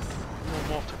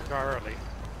 Morph took a car early.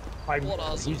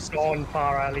 He's gone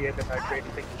far earlier than I really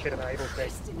think he should have been able to.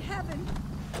 In heaven.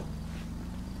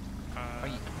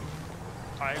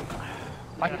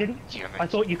 I didn't. I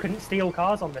thought you couldn't steal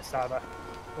cars on this server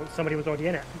once somebody was already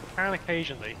in it. And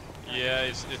occasionally. Yeah,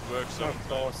 it works Of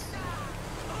course.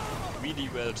 really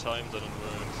well timed and it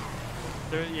works.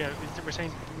 We're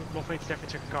saying Morph definitely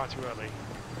took a car too early.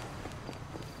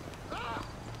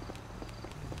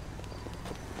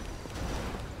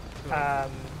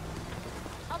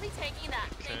 I'll be taking that.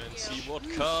 Can't see what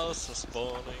cars are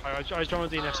spawning. I joined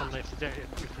the DNFs on if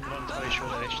we're not entirely sure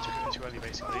that they just took it too early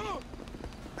basically.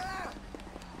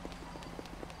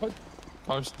 What?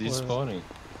 Cars despawning?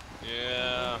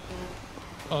 Yeah.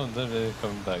 Oh, and then they're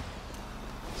coming back.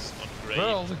 It's not great. Where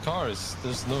are all the cars?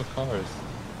 There's no cars.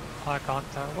 I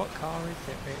can't tell what car is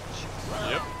it, bitch.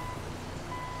 Yep.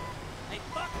 Hey,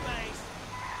 fuckface!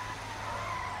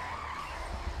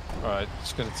 Alright,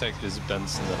 just gonna take this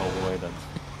Benson the whole way then.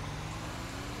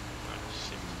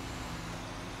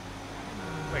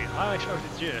 Wait, I actually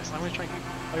did do this. I'm gonna try and keep.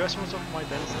 I got someone off my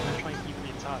Benz and I'm gonna try and keep it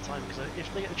the entire time because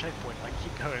if they get the checkpoint, I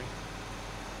keep going.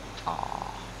 Aww.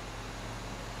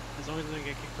 As long as they don't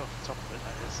get kicked off the top of it,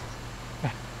 that is.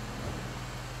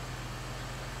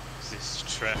 This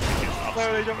traffic is No,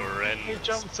 absolutely they horrendous.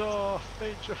 jumped off.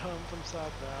 They jumped. I'm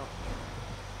sad now.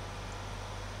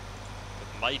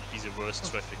 That might be the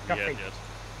worst traffic we had yet.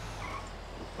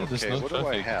 There's Okay, no what do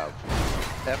I traffic. have?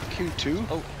 FQ2?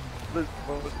 Oh.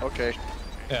 Okay.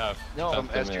 Yeah. No, Some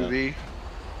Phantom, SUV.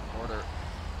 Order.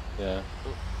 Yeah.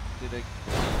 Oh, did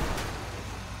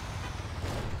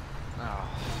I?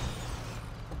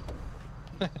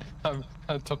 Oh.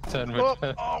 I'm top 10 with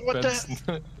Oh, what the?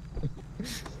 Benson.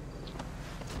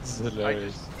 This is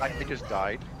hilarious. I just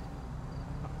died.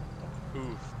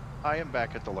 Oof. I am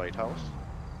back at the lighthouse.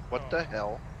 What the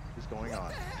hell is going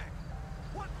on?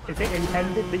 Is it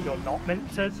intended that you're not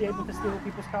meant to be able to steal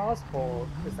people's cars, or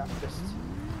is that just...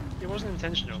 It wasn't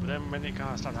intentional, but then when it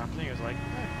kind of started happening, it was like,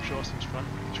 sure, seems fun.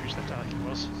 Which we just left it like it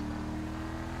was.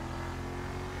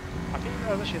 I think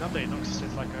there was actually an update, not just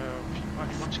like a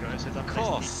few months ago. It said that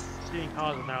Cost. stealing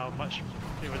cars are now much.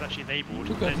 It was actually enabled.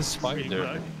 Look at the spider. Really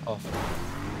work. Oh.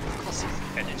 Cost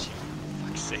of energy.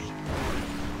 Fuck's sake.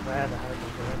 Where the hell is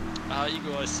it going?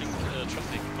 Igor, I think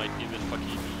traffic might be a bit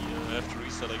fucky. We have to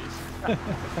reset, I guess.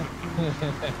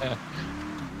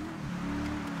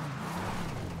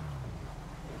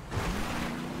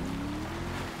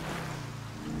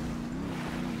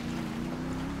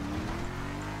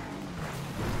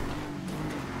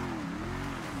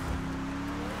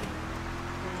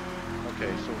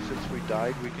 we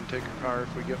died, we can take a car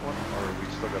if we get one, or we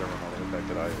still gotta run all the way back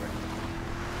to the highway?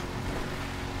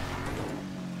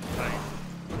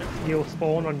 You'll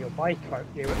spawn on your bike, won't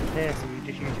you, at the pier, so you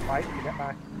just use your bike to get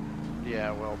back.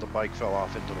 Yeah, well, the bike fell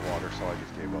off into the water, so I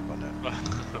just gave up on that.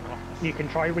 You can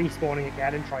try respawning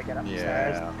again and try get up the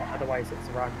stairs, but otherwise it's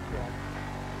a run. Yeah.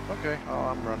 Okay, oh,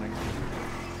 I'm running.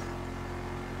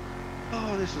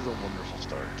 Oh, this is a wonderful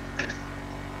start.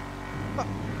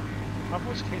 I've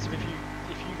always a case of if you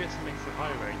get something to the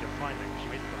highway, you're fine then because you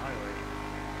made it to the highway.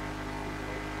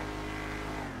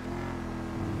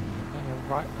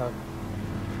 Right.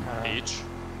 H.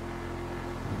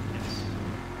 Yes.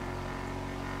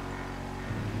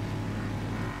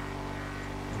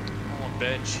 Oh,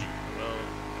 Banshee. Well,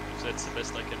 if that's the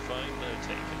best I can find, I'll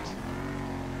take it.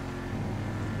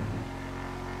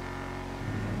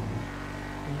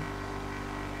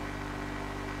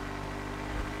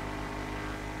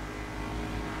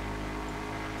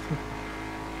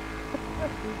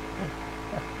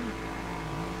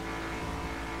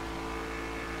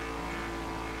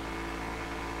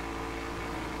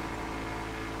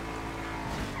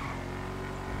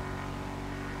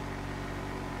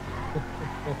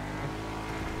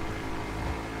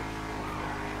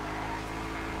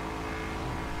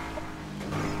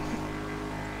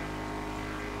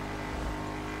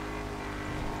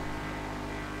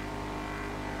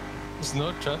 There's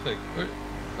no traffic.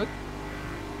 What?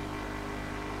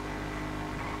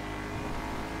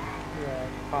 Yeah,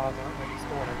 cars aren't really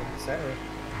spawning in the city.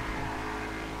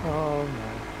 Oh no.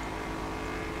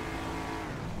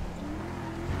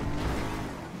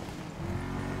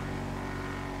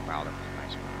 Wow, that was a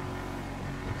nice one.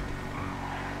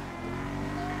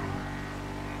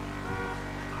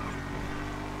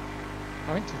 I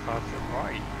went too far to the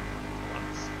right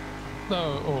once. No,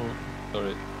 oh,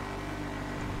 sorry.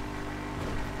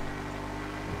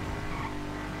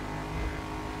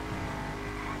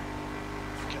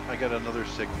 I got another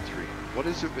Sigma 3. What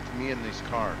is it with me in this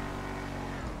car?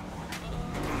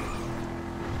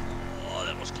 Oh,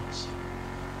 that was close.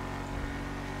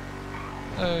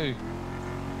 Hey!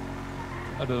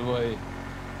 Out of the way.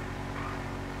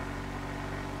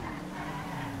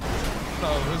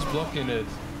 Oh, who's blocking it?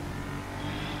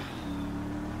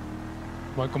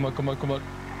 Come on, come on, come on, come on.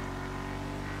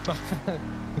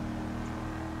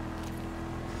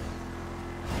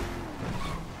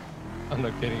 I'm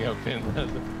not getting up in that.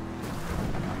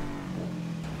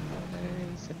 Hey,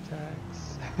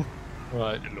 syntax.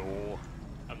 Right. Hello.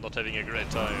 I'm not having a great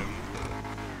time.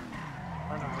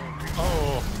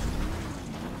 Oh!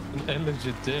 An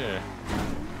energy there.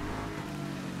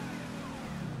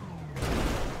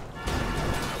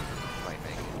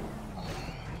 Lightning.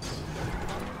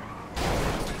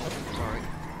 Oh, sorry.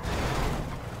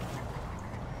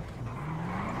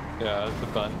 Ja, the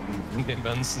button. Den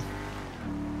Benson.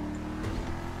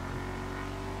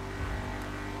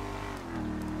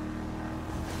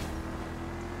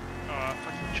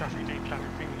 Fucking traffic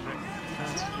things that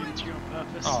turns into you on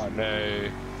purpose. Oh no.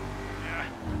 Yeah.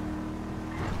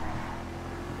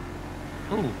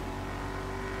 Ooh.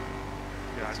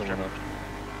 Yeah, I Someone up.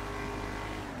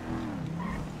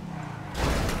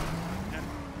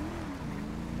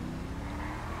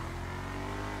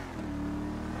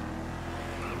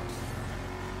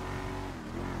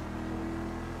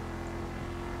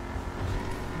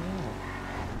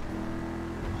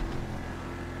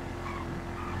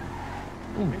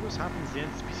 Maybe what's happened is the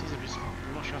NPCs have just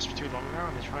been watching us for too long now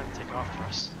and they're trying to take after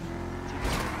us. Take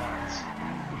us in lines.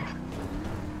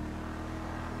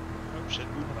 Oh shit,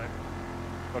 hello.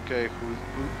 Okay,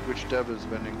 which dev has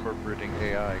been incorporating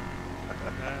AI?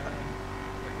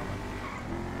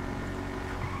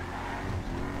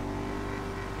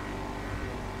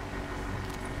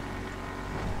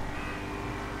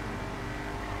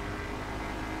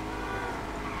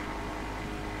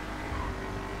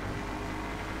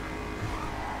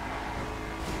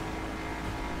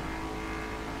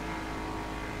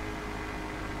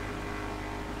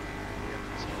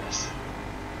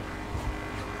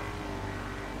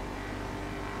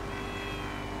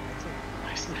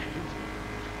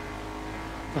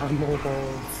 More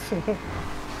balls. I'm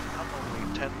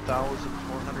only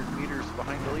 10,400 meters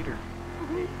behind the leader.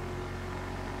 And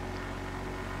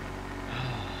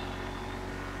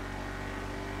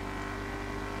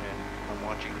I'm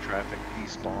watching traffic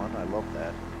despawn. I love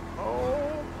that.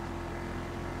 Oh!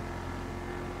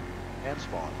 And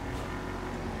spawn.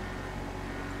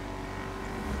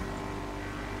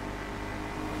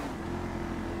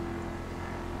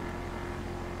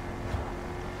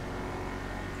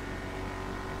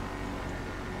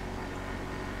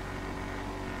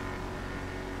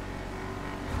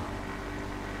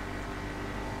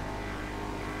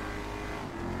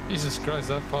 Jesus Christ,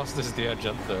 that fast is the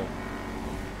Argento.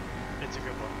 It's a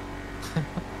good one.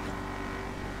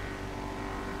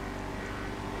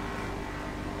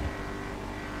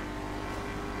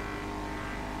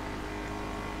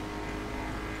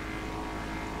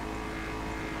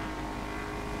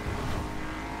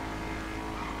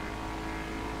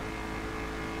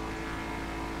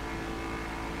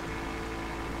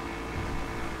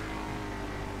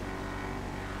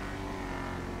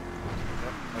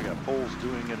 I got poles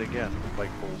doing it again. Bike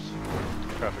poles,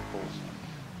 traffic poles.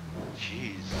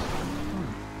 Jeez.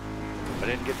 I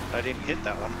didn't hit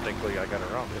that one. Thankfully, I got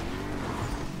around it.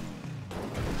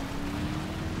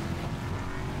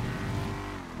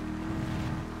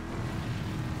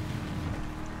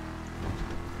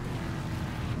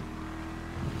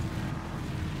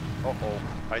 Uh-oh.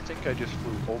 I think I just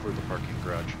flew over the parking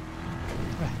garage.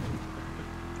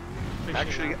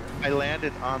 Actually, I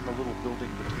landed on the little building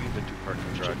between the two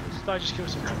parking garages. Did I just kill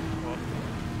someone?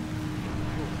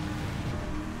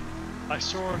 I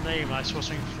saw a name and I saw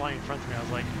something fly in front of me. I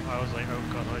was like, oh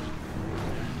god,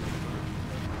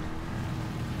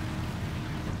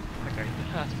 okay,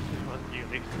 that's pretty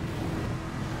nearly.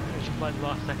 It's just like the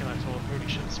last second I thought, holy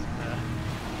shit, it's from there.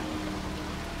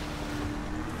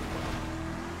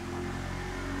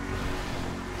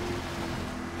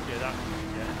 Yeah, that,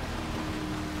 yeah.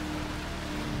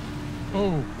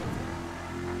 Oh!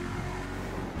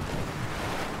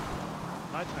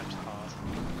 Nighttime's hard.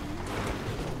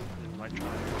 I might try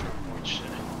and avoid shit.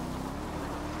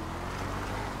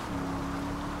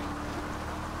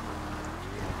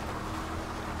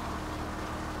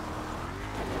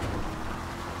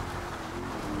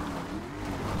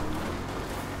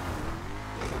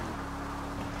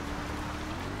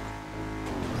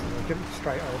 Give it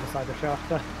straight over the side of the shaft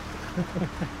there.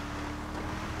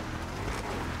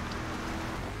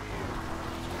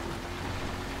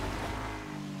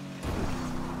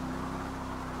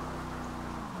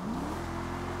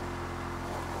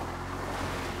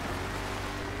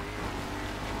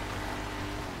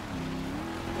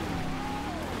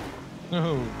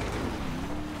 No!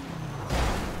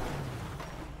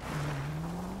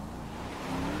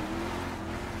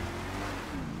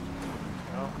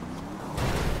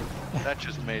 That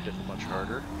just made it much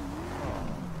harder. Oh,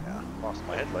 yeah, lost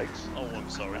my headlights. Oh, I'm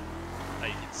sorry. I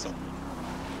hit something.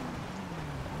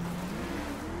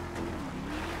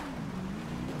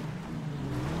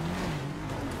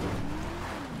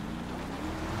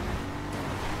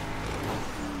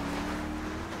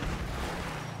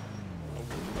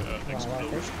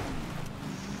 Explosion.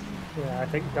 Yeah, I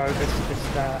think Dover's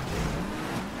just died.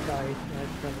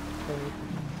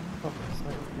 Off the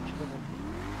side of the channel.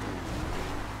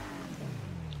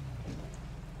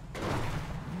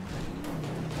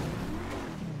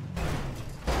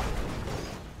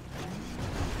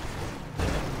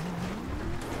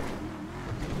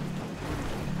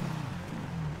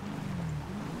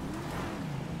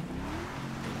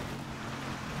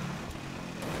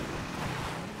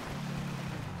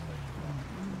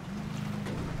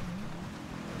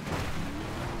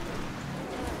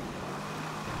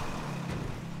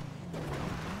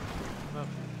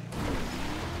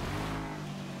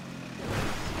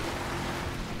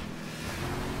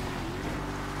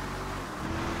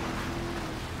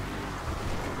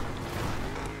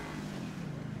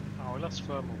 That's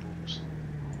thermal balls.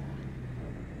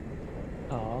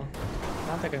 Oh,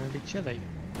 now they're going to be chilly.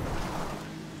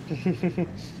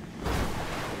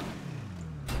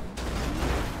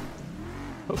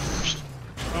 Oh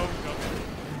god.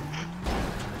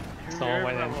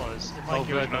 Whoever that was, it might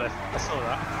give us both. I saw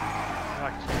that. I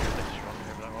can tell you this wrong,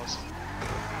 whoever that was.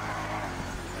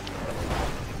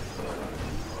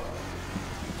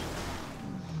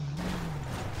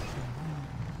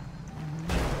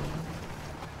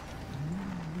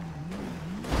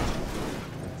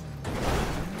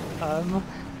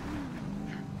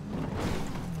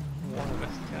 One of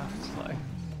us gas slow.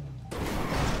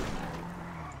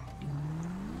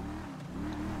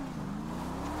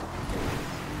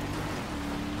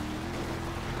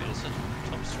 There's a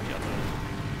top 3 other.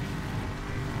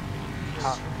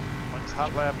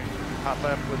 Hot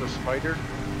lap with a spider.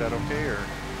 Is that okay, or?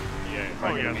 Yeah.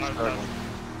 Oh yeah.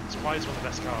 Spider's one of the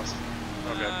best cars.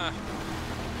 Okay. I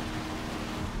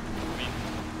mean,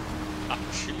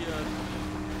 actually,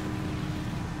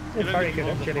 It's very good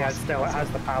at Chile, still it has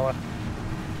the power.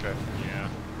 Okay. yeah.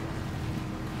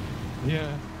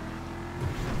 Yeah.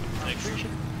 Actually,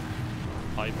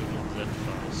 I believe that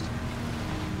first.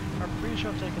 I'm pretty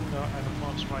sure I've taken the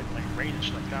advanced ride like rain and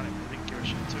shit like that, and I didn't give a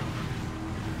shit too.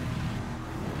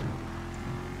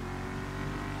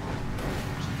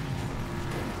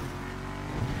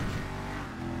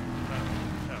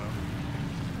 Oh.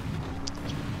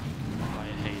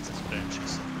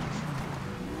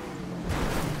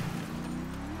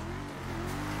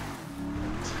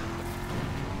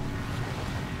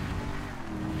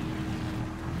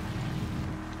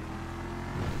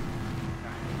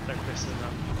 office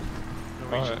in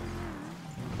Norwegian.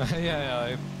 Yeah, I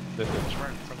did it. It's right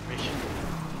in front of me.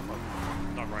 Well,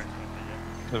 not right in front of me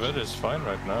yet. The weather is fine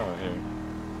right now here.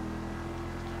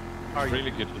 Are It's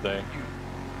really good today.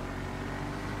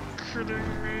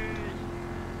 Kidding me?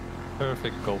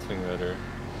 Perfect golfing weather.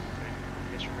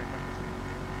 Yes, you're right.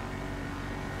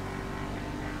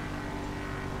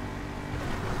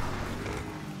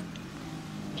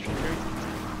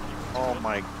 Oh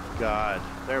my god.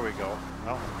 There we go.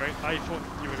 No, Great. I thought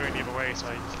you were going the other way, so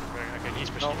I just kept going. Okay, he's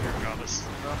pushing you regardless.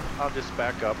 no, I'll just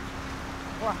back up.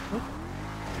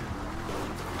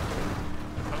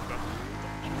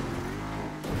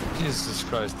 Jesus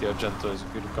Christ, the Argento is a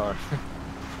good car.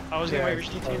 I was going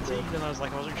originally TNT, then I was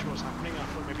like, I wasn't sure what was happening. I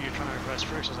thought maybe you were trying to reverse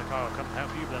through, so I was like, oh, I can't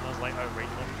help you. But then I was like, oh, wait,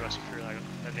 you're not reversing through. And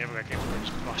the other guy came through and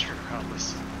just passed through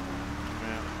regardless.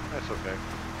 Yeah, that's okay.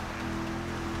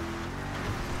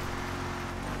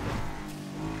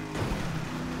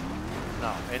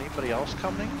 Now, anybody else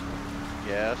coming?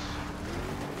 Yes.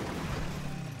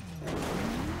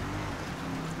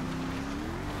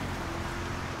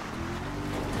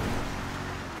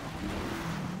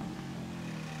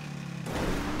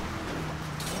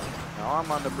 Now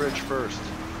I'm on the bridge first.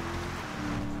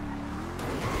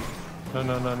 No.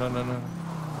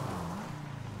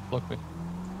 Block me.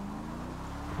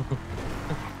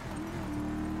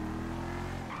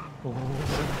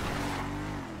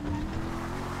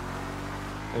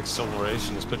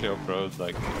 Acceleration, especially off-road,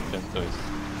 like Argento is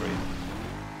great.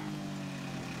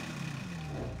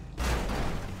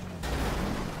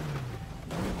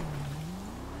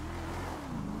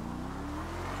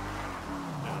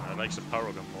 Yeah, I like the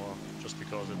Paragon more, just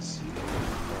because it's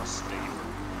more stable.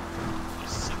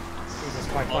 Jesus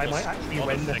Christ, I might actually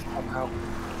win this somehow.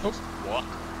 Oops. What?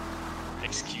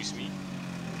 Excuse me?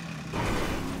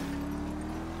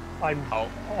 I'm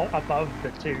above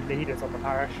the 2 leaders on the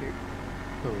parachute.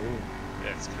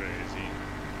 That's crazy.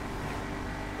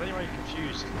 Then you're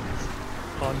confused.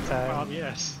 Content.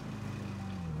 Yes.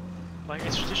 Like,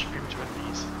 it's tradition for me to win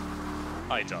these.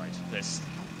 I died. There's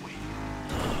no way.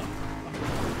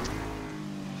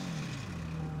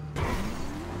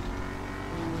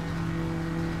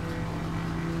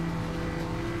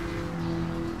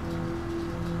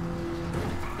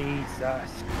 Jesus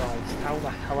Christ, how the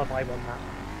hell have I won that?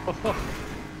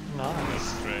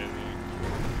 Nice. That's crazy.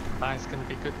 That is going to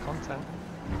be good content.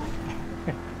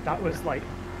 That was like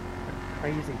a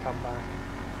crazy comeback.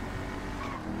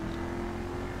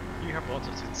 You have lots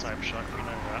of Cybershark, we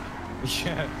know that.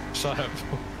 Yeah, shut up.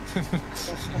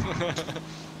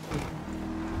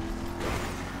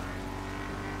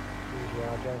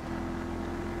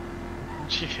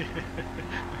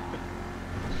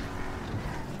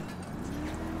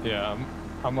 Yeah,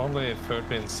 I'm only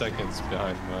 13 seconds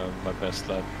behind my best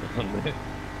lap on the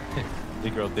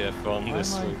Igor DF1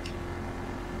 this week.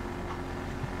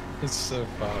 It's so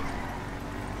fast.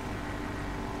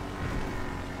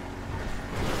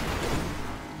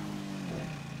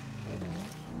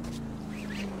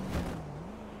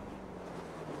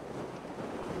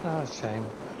 Oh, shame.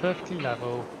 Perfectly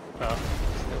level, but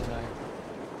still no.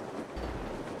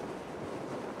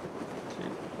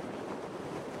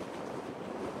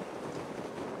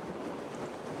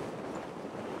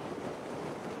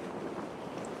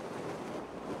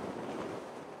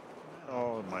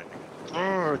 Oh my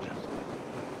lord.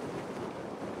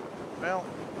 Well,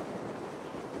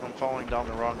 I'm falling down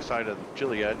the wrong side of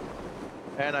Gilead,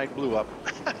 and I blew up.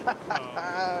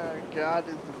 God,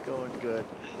 this is going good.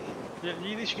 Yeah, at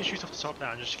least you can shoot off the top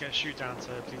now and just shoot down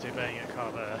to Pluto Bay and get a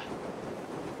car there.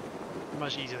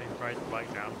 Much easier than ride the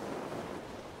bike down.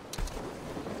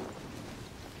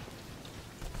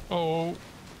 Oh.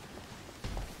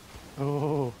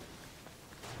 Oh.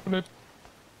 Flip.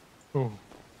 Oh.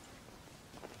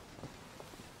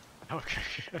 Okay.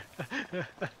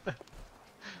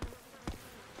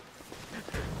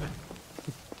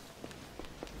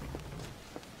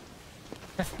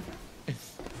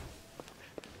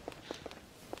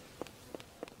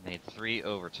 Made 3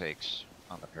 overtakes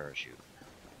on the parachute.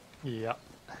 Yep.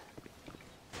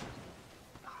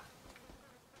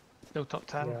 Still top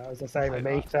 10. Yeah, as I say, with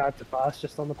me, to add to pass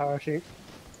just on the parachute.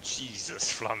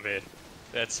 Jesus, Flambe.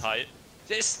 That's high.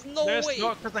 There's no There's way!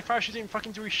 not, because my parachute didn't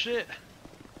fucking do shit.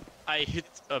 I hit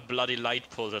a bloody light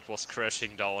pole that was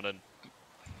crashing down and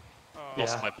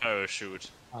lost my parachute.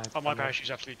 Oh, my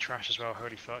parachute's absolutely trash as well,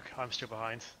 holy fuck. I'm still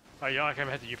behind. Oh yeah, I came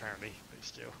ahead of you apparently, but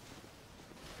still.